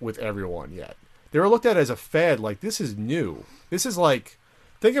ingrained with everyone yet. They were looked at as a fad. Like, this is new. This is like,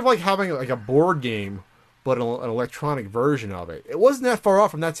 think of like having like a board game, but an electronic version of it. It wasn't that far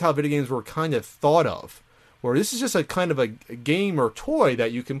off from that's how video games were kind of thought of, where this is just a kind of a game or toy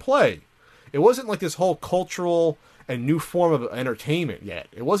that you can play. It wasn't like this whole cultural and new form of entertainment yet.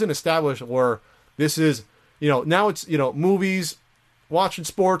 It wasn't established where this is, now it's, movies, watching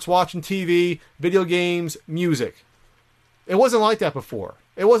sports, watching TV, video games, music. It wasn't like that before.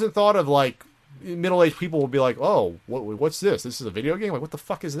 It wasn't thought of like middle-aged people would be like, oh, what's this? This is a video game? Like, what the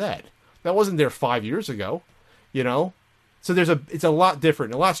fuck is that? That wasn't there 5 years ago, So it's a lot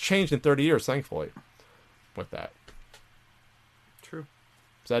different. A lot's changed in 30 years, thankfully, with that. True.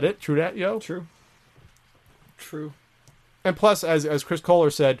 Is that it? True that, yo? True. And plus, as Chris Kohler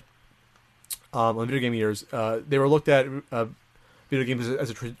said, on video game years, they were looked at video games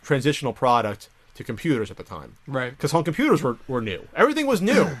as a transitional product to computers at the time. Right. Because home computers were new. Everything was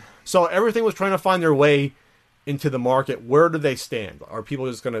new. So everything was trying to find their way into the market. Where do they stand? Are people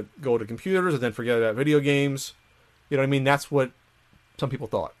just going to go to computers and then forget about video games? You know what I mean? That's what some people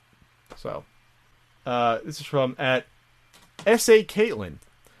thought. So, this is from at S.A. Caitlin.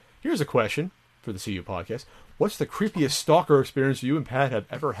 Here's a question for the CU podcast. What's the creepiest stalker experience you and Pat have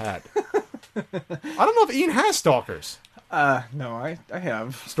ever had? I don't know if Ian has stalkers. No, I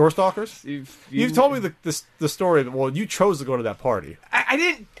have. Store stalkers? You've told me the story. Well, you chose to go to that party. I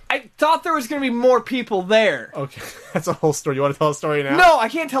didn't. I thought there was going to be more people there. Okay, that's a whole story. You want to tell the story now? No, I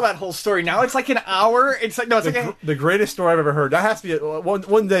can't tell that whole story now. It's like an hour. It's like the greatest story I've ever heard. That has to be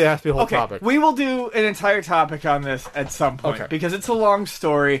one day. It has to be a whole topic. We will do an entire topic on this at some point because it's a long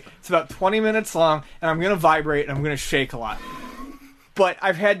story. It's about 20 minutes long, and I'm going to vibrate and I'm going to shake a lot. But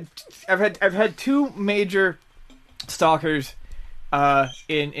I've had two major stalkers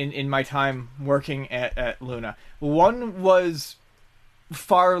in my time working at Luna. One was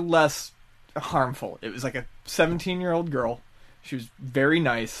far less harmful. It was like a 17-year-old girl. She was very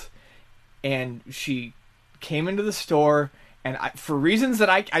nice, and she came into the store, and for reasons that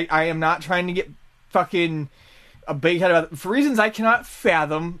I am not trying to get fucking a big head about, for reasons I cannot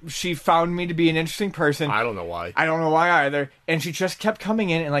fathom, she found me to be an interesting person. I don't know why. I don't know why either. And she just kept coming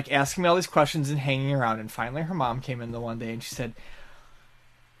in and like asking me all these questions and hanging around. And finally, her mom came in the one day and she said,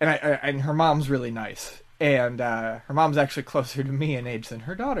 and her mom's really nice. And her mom's actually closer to me in age than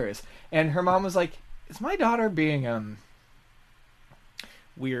her daughter is. And her mom was like, "Is my daughter being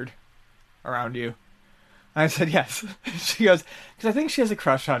weird around you?" And I said, "Yes." She goes, "Because I think she has a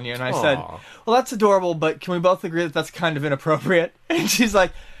crush on you." And I said, "Well, that's adorable, but can we both agree that that's kind of inappropriate?" And she's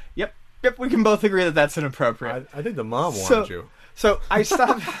like, Yep, we can both agree that that's inappropriate. I think the mom wanted you. So I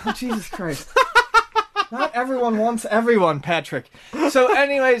stopped. Oh, Jesus Christ. Not everyone wants everyone, Patrick. So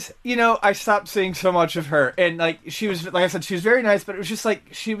anyways, I stopped seeing so much of her. And like she was, like I said, she was very nice, but it was just like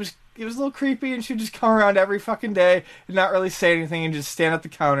it was a little creepy, and she'd just come around every fucking day and not really say anything and just stand at the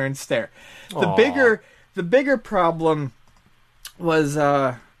counter and stare. The bigger problem was,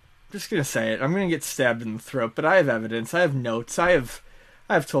 I'm just going to say it. I'm going to get stabbed in the throat, but I have evidence. I have notes. I've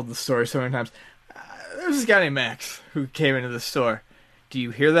told the story so many times. There's this guy named Max who came into the store. Do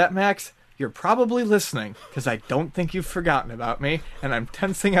you hear that, Max? You're probably listening, because I don't think you've forgotten about me, and I'm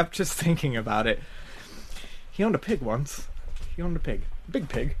tensing up just thinking about it. He owned a pig once. He owned a pig. Big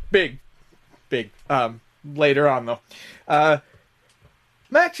pig. Big. Later on, though.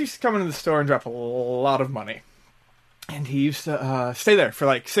 Max used to come into the store and drop a lot of money. And he used to stay there for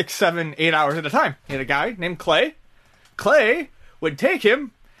like 6, 7, 8 hours at a time. He had a guy named Clay. Clay would take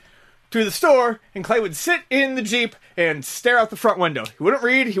him to the store, and Clay would sit in the Jeep and stare out the front window. He wouldn't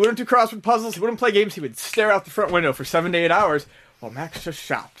read, he wouldn't do crossword puzzles, he wouldn't play games, he would stare out the front window for 7 to 8 hours while Max just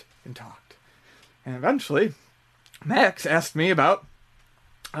shopped and talked. And eventually, Max asked me if I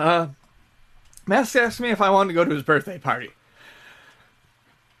wanted to go to his birthday party.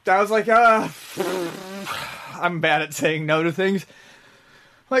 I was like, I'm bad at saying no to things.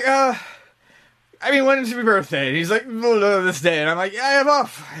 Like, when is your birthday? And he's like, this day. And I'm like, yeah, I have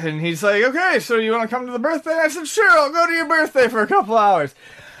off. And he's like, okay, so you want to come to the birthday? And I said, sure, I'll go to your birthday for a couple hours.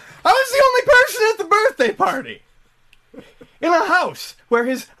 I was the only person at the birthday party. In a house where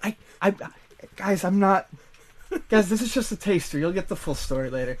guys, this is just a taster. You'll get the full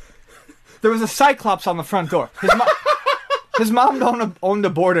story later. There was a Cyclops on the front door. His mom owned a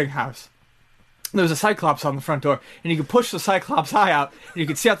boarding house. There was a Cyclops on the front door, and you could push the Cyclops eye out, and you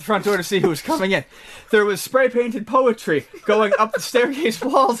could see out the front door to see who was coming in. There was spray-painted poetry going up the staircase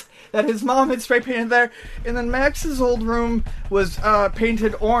walls that his mom had spray-painted there, and then Max's old room was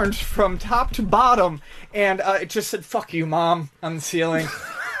painted orange from top to bottom, and it just said, "Fuck you, Mom," on the ceiling.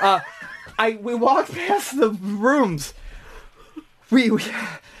 We walked past the rooms.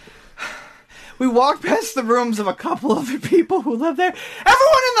 We walked past the rooms of a couple other people who lived there.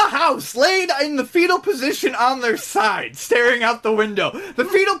 Everyone in the house laid in the fetal position on their side, staring out the window. The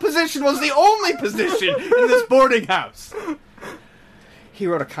fetal position was the only position in this boarding house. He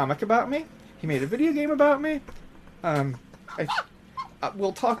wrote a comic about me. He made a video game about me.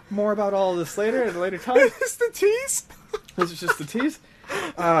 We'll talk more about all of this later at a later time. Is this the tease? This is just the tease.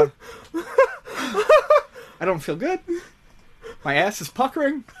 I don't feel good. My ass is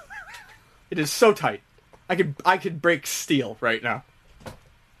puckering. It is so tight. I could break steel right now.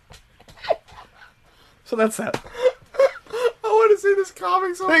 So that's that. I want to see this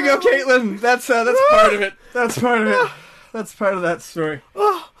comic so There you go, Caitlin. That's part of it. That's part of it. That's part of that story.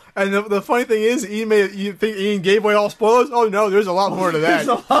 And the funny thing is, you think Ian gave away all spoilers? Oh no, there's a lot more to that. There's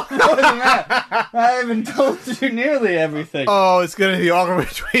a lot more than that. I haven't told you nearly everything. Oh, it's gonna be awkward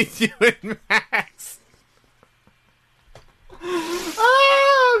between you and Max.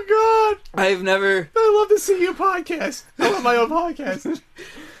 Oh God! I love to see you podcast. I love my own podcast.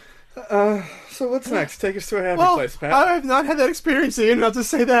 So what's next? Take us to a happy Well, place, Pat. I have not had that experience, Ian. I'll just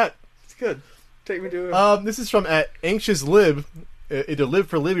say that. It's good. Take me to a... This is from @AnxiousLib. Either Live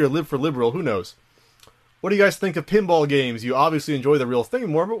for Libby or Live for Liberal. Who knows? What do you guys think of pinball games? You obviously enjoy the real thing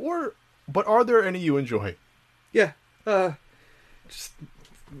more, but are there any you enjoy? Yeah. Just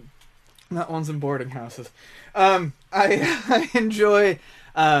not ones in boarding houses. I enjoy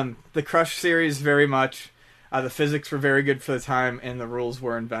the Crush series very much. The physics were very good for the time, and the rules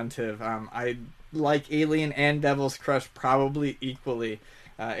were inventive. I like Alien and Devil's Crush probably equally.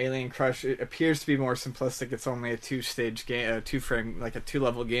 Alien Crush, it appears to be more simplistic. It's only a two-stage game, two-frame, like a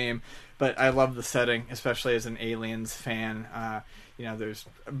two-level game. But I love the setting, especially as an Aliens fan. There's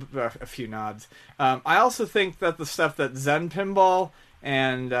a few nods. I also think that the stuff that Zen Pinball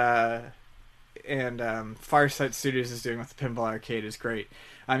and Firesight Studios is doing with the Pinball Arcade is great.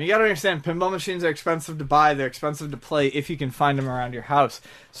 You got to understand, pinball machines are expensive to buy. They're expensive to play if you can find them around your house.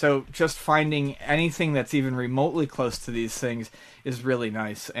 So just finding anything that's even remotely close to these things is really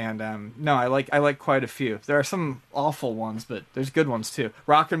nice. And I like quite a few. There are some awful ones, but there's good ones too.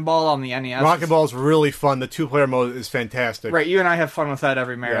 Rockin' Ball on the NES. Rockin' Ball is really fun. The two-player mode is fantastic. Right, you and I have fun with that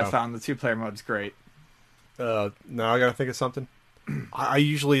every marathon. Yeah. The two-player mode is great. Now I gotta think of something. I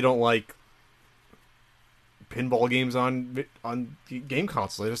usually don't like pinball games on game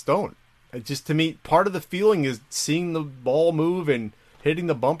consoles. I just don't. It just, to me, part of the feeling is seeing the ball move and hitting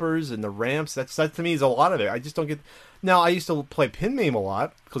the bumpers and the ramps. That to me is a lot of it. I just don't get. Now I used to play Pinmame a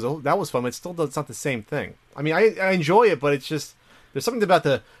lot because that was fun. But it's not the same thing. I mean, I enjoy it, but it's just there's something about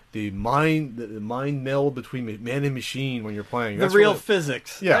the mind meld between man and machine when you're playing. That's the real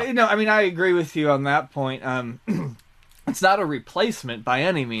physics. Yeah. I agree with you on that point. It's not a replacement by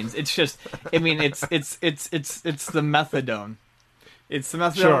any means. It's just, it's the methadone. It's the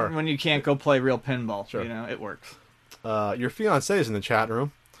methadone when you can't go play real pinball. Sure. It works. Your fiancée is in the chat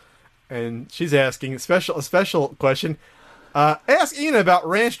room, and she's asking a special question. Ask Ian about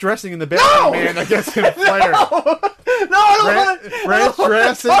ranch dressing in the bathroom, man. I guess in a flare. No, I don't want to. Ranch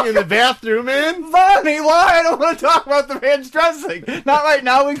dressing in the bathroom, man? Bonnie, why? I don't want to talk about the ranch dressing. Not right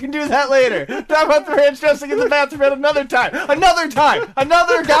now. We can do that later. Talk about the ranch dressing in the bathroom at another time. Another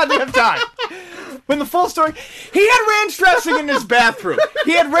goddamn time. When the full story, he had ranch dressing in his bathroom.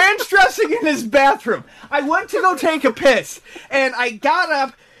 I went to go take a piss, and I got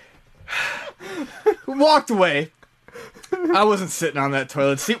up, walked away. I wasn't sitting on that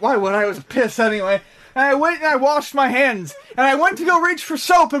toilet seat. Why would I? I was pissed anyway. And I went and I washed my hands. And I went to go reach for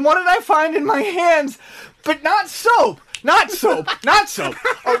soap. And what did I find in my hands? But not soap.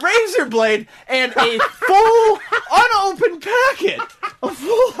 A razor blade and a full unopened packet. A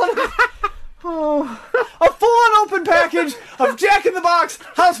full unopened package of Jack in the Box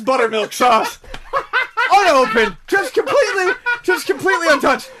house buttermilk sauce. Unopened. Just completely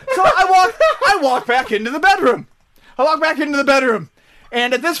untouched. So I walk back into the bedroom.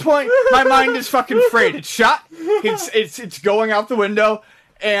 And at this point, my mind is fucking frayed. It's shot. It's going out the window.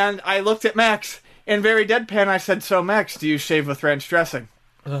 And I looked at Max, and very deadpan, I said, "So, Max, do you shave with ranch dressing?"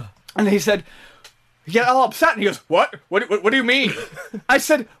 And he said, he got all upset, and he goes, What do you mean? I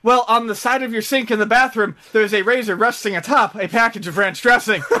said, "Well, on the side of your sink in the bathroom, there's a razor resting atop a package of ranch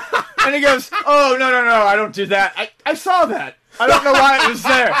dressing." And he goes, "Oh, no, I don't do that. I saw that. I don't know why it was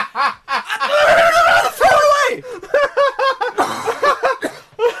there." Throw it away!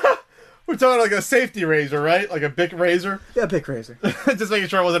 We're talking like a safety razor, right? Like a Bic razor? Yeah, Bic razor. Just making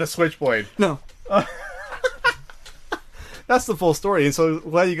sure it wasn't a switchblade. No. That's the full story, and so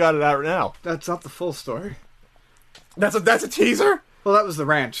glad you got it out now. That's not the full story. That's a teaser? Well, that was the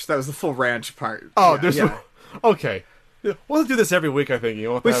ranch. That was the full ranch part. Oh, okay. We'll do this every week, I think.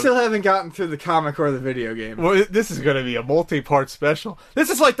 We still haven't gotten through the comic or the video game. Well, this is going to be a multi-part special. This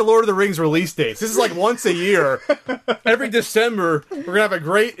is like the Lord of the Rings release dates. This is like once a year. Every December, we're going to have a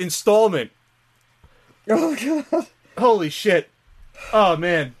great installment. Oh, God. Holy shit. Oh,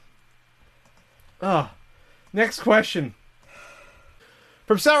 man. Next question.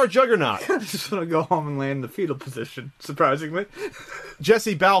 From Sour Juggernaut. I just want to go home and land in the fetal position, surprisingly.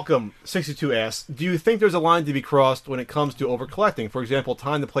 Jesse Balcom, 62, asks, do you think there's a line to be crossed when it comes to overcollecting? For example,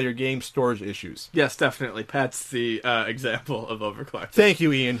 time to play your game, storage issues. Yes, definitely. Pat's the example of overcollecting. Thank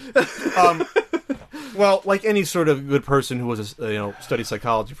you, Ian. Well, like any sort of good person who was studied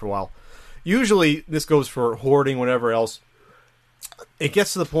psychology for a while, usually this goes for hoarding, whatever else. It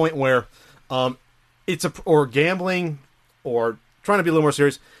gets to the point where or gambling or trying to be a little more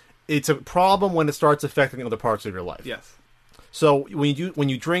serious, it's a problem when it starts affecting other parts of your life. Yes. So when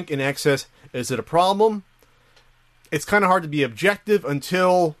you drink in excess, is it a problem? It's kind of hard to be objective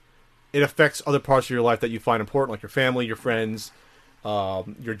until it affects other parts of your life that you find important, like your family, your friends,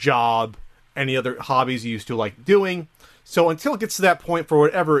 your job, any other hobbies you used to like doing. So until it gets to that point, for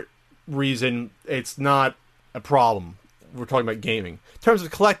whatever reason, it's not a problem. We're talking about gaming. In terms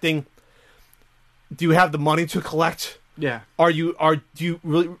of collecting, do you have the money to collect? Yeah. Should you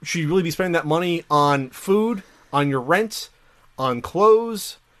really be spending that money on food, on your rent, on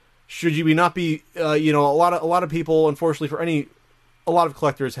clothes? Should you not be, a lot of people, unfortunately, a lot of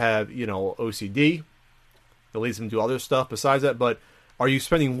collectors have, OCD that leads them to do other stuff besides that. But are you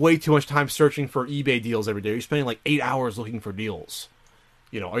spending way too much time searching for eBay deals every day? Are you spending like 8 hours looking for deals?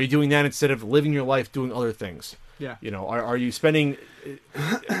 Are you doing that instead of living your life doing other things? Yeah. Are you spending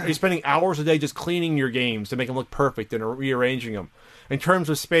hours a day just cleaning your games to make them look perfect and rearranging them? In terms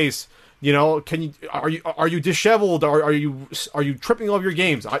of space, are you disheveled? Are you tripping over your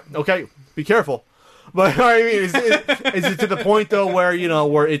games? Okay, be careful. But I mean, is it to the point though where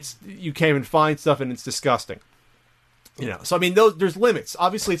you can't even find stuff and it's disgusting? So I mean, there's limits.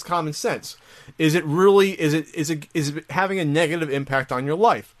 Obviously, it's common sense. Is it having a negative impact on your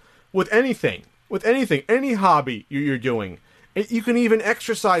life with anything? Any hobby you're doing, you can even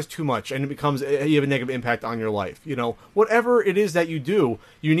exercise too much and you have a negative impact on your life. Whatever it is that you do,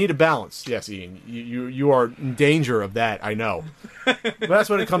 you need a balance. Yes, Ian, you are in danger of that. I know, but that's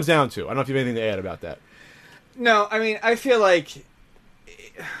what it comes down to. I don't know if you have anything to add about that. No, I mean, I feel like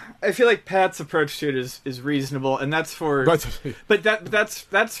Pat's approach to it is reasonable, and that's for. But that's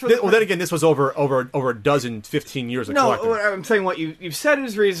for. Well, then again, this was over a dozen, 15 years of collecting. No, I'm saying what you've said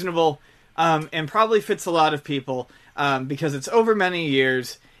is reasonable. And probably fits a lot of people because it's over many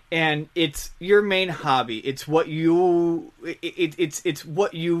years and it's your main hobby. It's what it's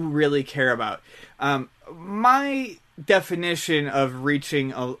what you really care about. My definition of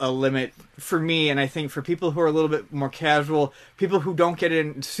reaching a limit for me, and I think for people who are a little bit more casual, people who don't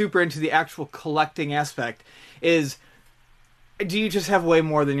get super into the actual collecting aspect, is do you just have way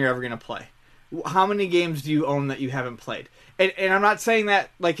more than you're ever going to play? How many games do you own that you haven't played? And I'm not saying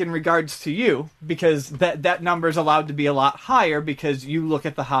that like in regards to you, because that number is allowed to be a lot higher because you look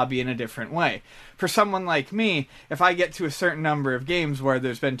at the hobby in a different way. For someone like me, if I get to a certain number of games where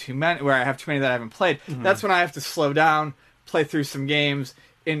there's been too many, where I have too many that I haven't played, that's when I have to slow down, play through some games,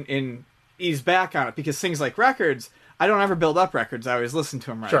 and ease back on it. Because things like records, I don't ever build up records. I always listen to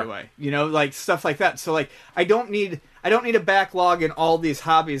them right away. Like stuff like that. So like I don't need a backlog in all these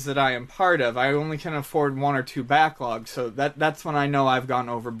hobbies that I am part of. I only can afford one or two backlogs. So that's when I know I've gone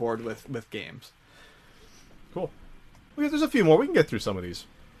overboard with games. Cool. Okay, there's a few more. We can get through some of these.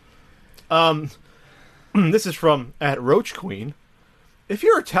 This is from @Roach Queen. If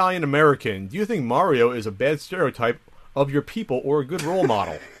you're Italian American, do you think Mario is a bad stereotype of your people or a good role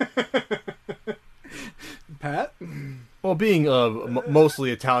model? Pat? Well, being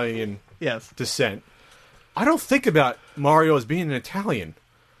mostly Italian descent, I don't think about Mario as being an Italian.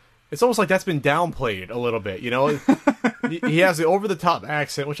 It's almost like that's been downplayed a little bit, He has the over-the-top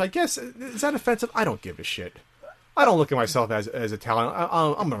accent, which I guess, is that offensive? I don't give a shit. I don't look at myself as Italian.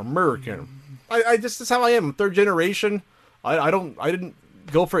 I'm an American. That's how I am. I'm third generation. I didn't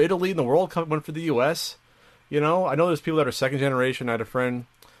go for Italy in the World Cup, went for the U.S. I know there's people that are second generation. I had a friend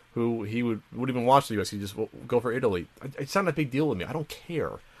who he would even watch the U.S. He'd just go for Italy. It's not a big deal to me. I don't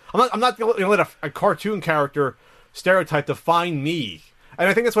care. I'm not going to let a cartoon character stereotype define me. And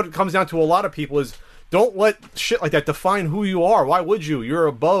I think that's what it comes down to a lot of people is don't let shit like that define who you are. Why would you? You're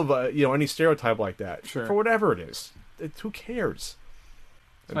above any stereotype like that. Sure. For whatever it is. Who cares?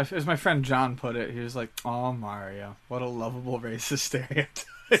 As my friend John put it, he was like, "Oh, Mario, what a lovable racist stereotype."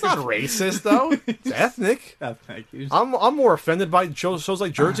 It's not racist though. It's ethnic. Ethnic. I'm more offended by shows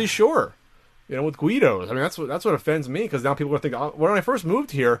like Jersey Shore, with Guidos. I mean, that's what offends me because now people are going to think. When I first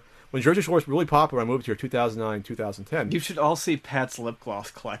moved here, when Jersey Shore was really popular, I moved here 2009, 2010. You should all see Pat's lip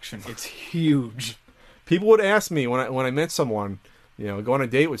gloss collection. It's huge. People would ask me when I met someone, go on a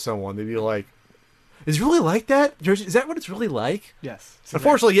date with someone, they'd be like, "Is it really like that, Jersey? Is that what it's really like?" Yes.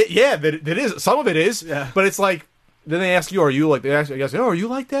 Unfortunately, yeah, that is. Some of it is. Yeah. But it's like. Then they ask you, are you like, they ask, I guess, are you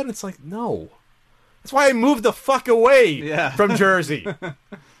like that? And it's like, no. That's why I moved the fuck away from Jersey.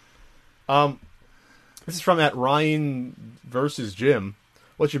 This is from that Ryan versus Jim.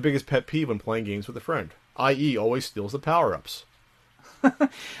 What's your biggest pet peeve when playing games with a friend? I.e., always steals the power-ups.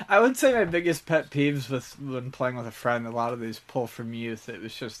 I would say my biggest pet peeves when playing with a friend, a lot of these pull from youth. It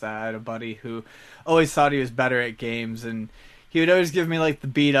was just that I had a buddy who always thought he was better at games, and he would always give me like the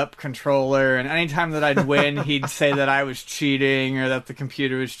beat up controller, and anytime that I'd win, he'd say that I was cheating or that the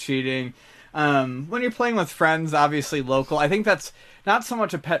computer was cheating. When you're playing with friends, obviously local, I think that's not so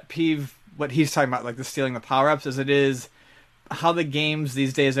much a pet peeve, what he's talking about, like the stealing the power-ups, as it is how the games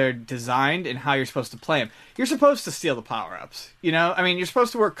these days are designed and how you're supposed to play them. You're supposed to steal the power-ups, you know? I mean, you're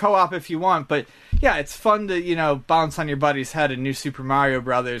supposed to work co-op if you want, but yeah, it's fun to, you know, bounce on your buddy's head in New Super Mario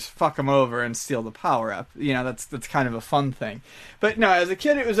Brothers, fuck him over, and steal the power-up. You know, that's kind of a fun thing. But no, as a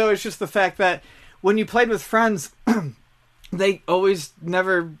kid, it was always just the fact that when you played with friends, they always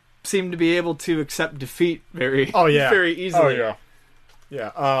never seemed to be able to accept defeat very easily. Oh,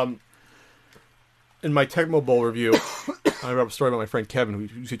 yeah. In my Tecmo Bowl review, I wrote a story about my friend Kevin who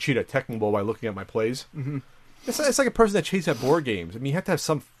used to cheat at Tecmo Bowl by looking at my plays. Mm-hmm. It's like a person that cheats at board games. I mean, you have to have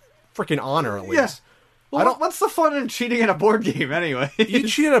some freaking honor at least. Yeah. Well, what's the fun in cheating at a board game anyway? You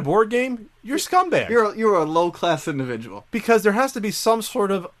cheat at a board game, you're a scumbag. You're a low-class individual. Because there has to be some sort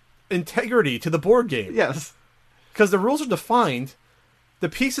of integrity to the board game. Yes. Because the rules are defined. The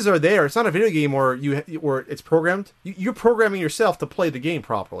pieces are there. It's not a video game where it's programmed. You're programming yourself to play the game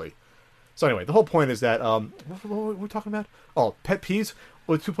properly. So anyway, the whole point is that what were we talking about? Oh, pet peeves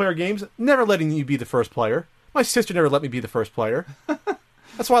with 2-player games. Never letting you be the first player. My sister never let me be the first player.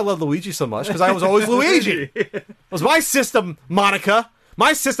 That's why I love Luigi so much, because I was always Luigi. It was my system, Monica.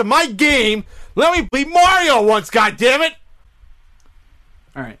 My system, my game. Let me be Mario once, goddammit!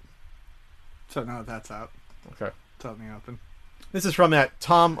 All right. So now that's out. Okay. It's out in the open. This is from at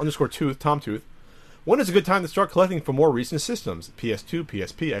Tom_Tooth. When is a good time to start collecting for more recent systems? PS2,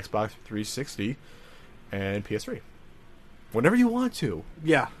 PSP, Xbox 360, and PS3. Whenever you want to.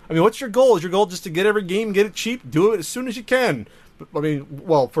 Yeah. I mean, what's your goal? Is your goal just to get every game, get it cheap, do it as soon as you can? I mean,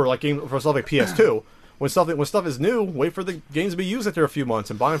 well, for stuff like PS2, when stuff is new, wait for the games to be used after a few months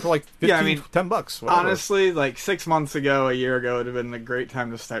and buy them for like $15, $10. Whatever. Honestly, like 6 months ago, a year ago, it would have been a great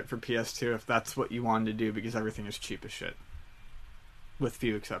time to start for PS2 if that's what you wanted to do, because everything is cheap as shit. With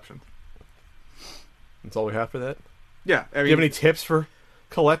few exceptions. That's all we have for that? Yeah. I mean, do you have any tips for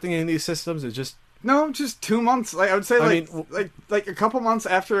collecting any of these systems? It's just... No, just 2 months. Like I would say, like a couple months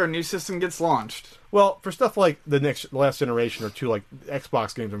after a new system gets launched. Well, for stuff like the last generation or two, like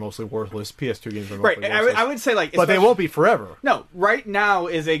Xbox games are mostly worthless. PS2 games are mostly worthless. I would say but they won't be forever. No, right now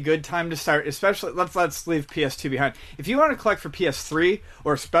is a good time to start. Especially let's leave PS2 behind. If you want to collect for PS3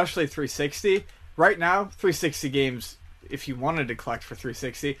 or especially 360, right now 360 games. If you wanted to collect for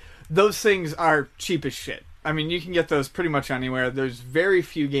 360, those things are cheap as shit. I mean, you can get those pretty much anywhere. There's very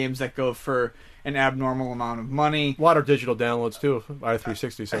few games that go for an abnormal amount of money. A lot of digital downloads too by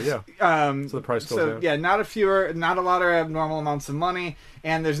 360, so yeah. So the price goes down. Yeah, not a lot of abnormal amounts of money,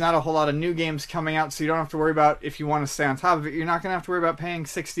 and there's not a whole lot of new games coming out, so you don't have to worry about, if you want to stay on top of it, you're not going to have to worry about paying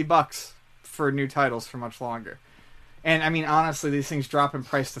 $60 for new titles for much longer. And I mean, honestly, these things drop in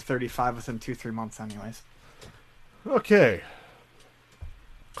price to $35 within 2-3 months anyways. Okay.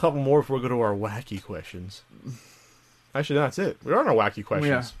 A couple more before we go to our wacky questions. Actually, that's it. We're on our wacky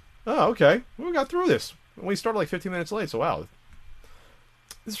questions. Yeah. Oh, okay. We got through this. We started like 15 minutes late, so wow.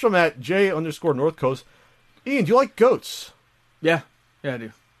 This is from at J_North Coast. Ian, do you like goats? Yeah. Yeah, I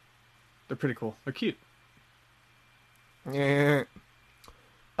do. They're pretty cool. They're cute. Yeah.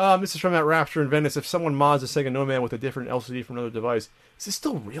 This is from at Rapture in Venice. If someone mods a Sega Nomad with a different LCD from another device, is this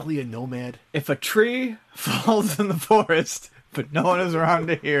still really a Nomad? If a tree falls in the forest, but no one is around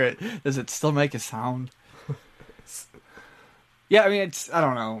to hear it, does it still make a sound? Yeah, I mean, I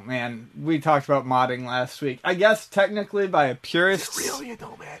don't know, man. We talked about modding last week. I guess technically by a purist... Is it really a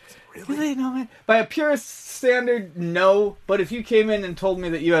Nomad? Really a Nomad? By a purist standard, no. But if you came in and told me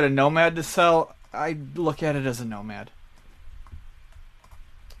that you had a Nomad to sell, I'd look at it as a Nomad.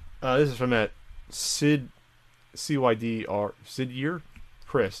 This is from at Sid, CYDR, Sid Year?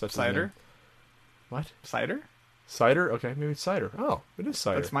 Chris, that's Cider? What? Cider? Cider? Okay, maybe it's cider. Oh, it is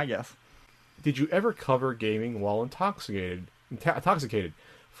cider. That's my guess. Did you ever cover gaming while intoxicated?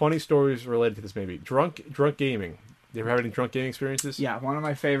 Funny stories related to this, maybe. Drunk gaming. You ever have any drunk gaming experiences? Yeah, one of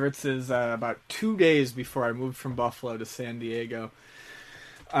my favorites is about 2 days before I moved from Buffalo to San Diego.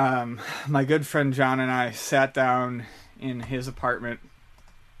 My good friend John and I sat down in his apartment.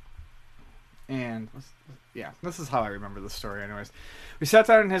 And, yeah, this is how I remember the story anyways. We sat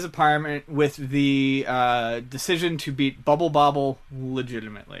down in his apartment with the decision to beat Bubble Bobble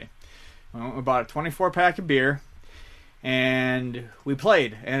legitimately. Well, we bought a 24-pack of beer, and we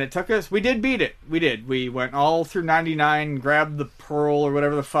played. And it took us... We did beat it. We did. We went all through 99, grabbed the pearl or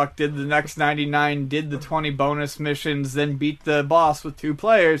whatever the fuck, did the next 99, did the 20 bonus missions, then beat the boss with 2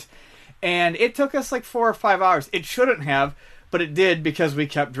 players. And it took us like 4 or 5 hours. It shouldn't have, but it did because we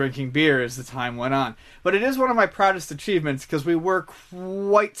kept drinking beer as the time went on. But it is one of my proudest achievements because we were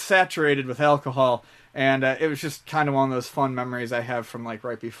quite saturated with alcohol, and it was just kind of one of those fun memories I have from like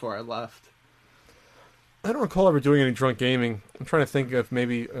right before I left. I don't recall ever doing any drunk gaming. I'm trying to think of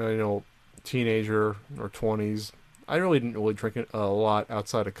maybe, teenager or 20s. I really didn't really drink a lot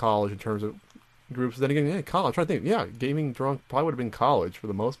outside of college in terms of groups. Then again, yeah, college. I'm trying to think. Yeah, gaming drunk probably would have been college for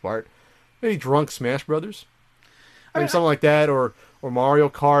the most part. Maybe drunk Smash Brothers, maybe something like that, or Mario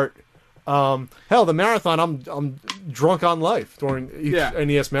Kart. Hell, the marathon. I'm drunk on life during each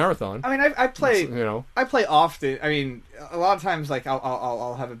NES marathon. I mean, I play. I play often. I mean, a lot of times, like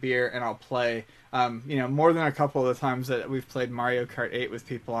I'll have a beer and I'll play. More than a couple of the times that we've played Mario Kart 8 with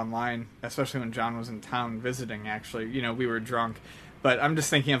people online, especially when John was in town visiting. Actually, we were drunk. But I'm just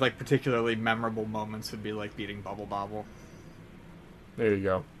thinking of, like, particularly memorable moments would be, like, beating Bubble Bobble. There you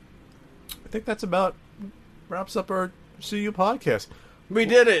go. I think that's about wraps up our CU podcast. We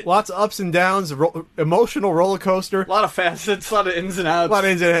did it! Lots of ups and downs, emotional roller coaster. A lot of facets, a lot of ins and outs. A lot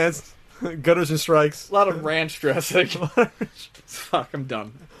of ins and outs. Gutters and strikes. A lot of ranch dressing. Fuck, I'm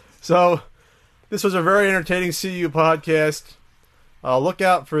done. So, this was a very entertaining CU podcast. Look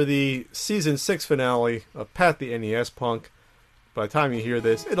out for the Season 6 finale of Pat the NES Punk. By the time you hear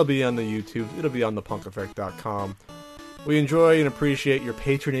this, it'll be on the YouTube. It'll be on thepunkeffect.com. We enjoy and appreciate your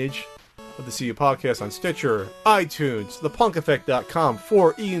patronage of the CU Podcast on Stitcher, iTunes, thepunkeffect.com.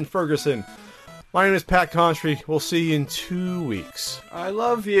 For Ian Ferguson, my name is Pat Contry. We'll see you in 2 weeks. I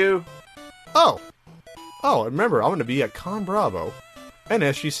love you. Oh, remember, I'm going to be at Con Bravo and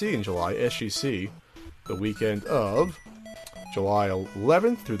SGC in July. SGC, the weekend of July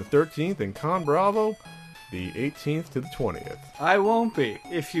 11th through the 13th in Con Bravo. The 18th to the 20th. I won't be.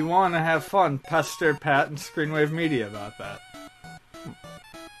 If you want to have fun, pester Pat and Screenwave Media about that.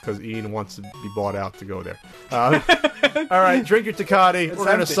 Because Ian wants to be bought out to go there. All right, drink your Tecate. We're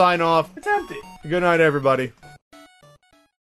going to sign off. It's empty. Good night, everybody.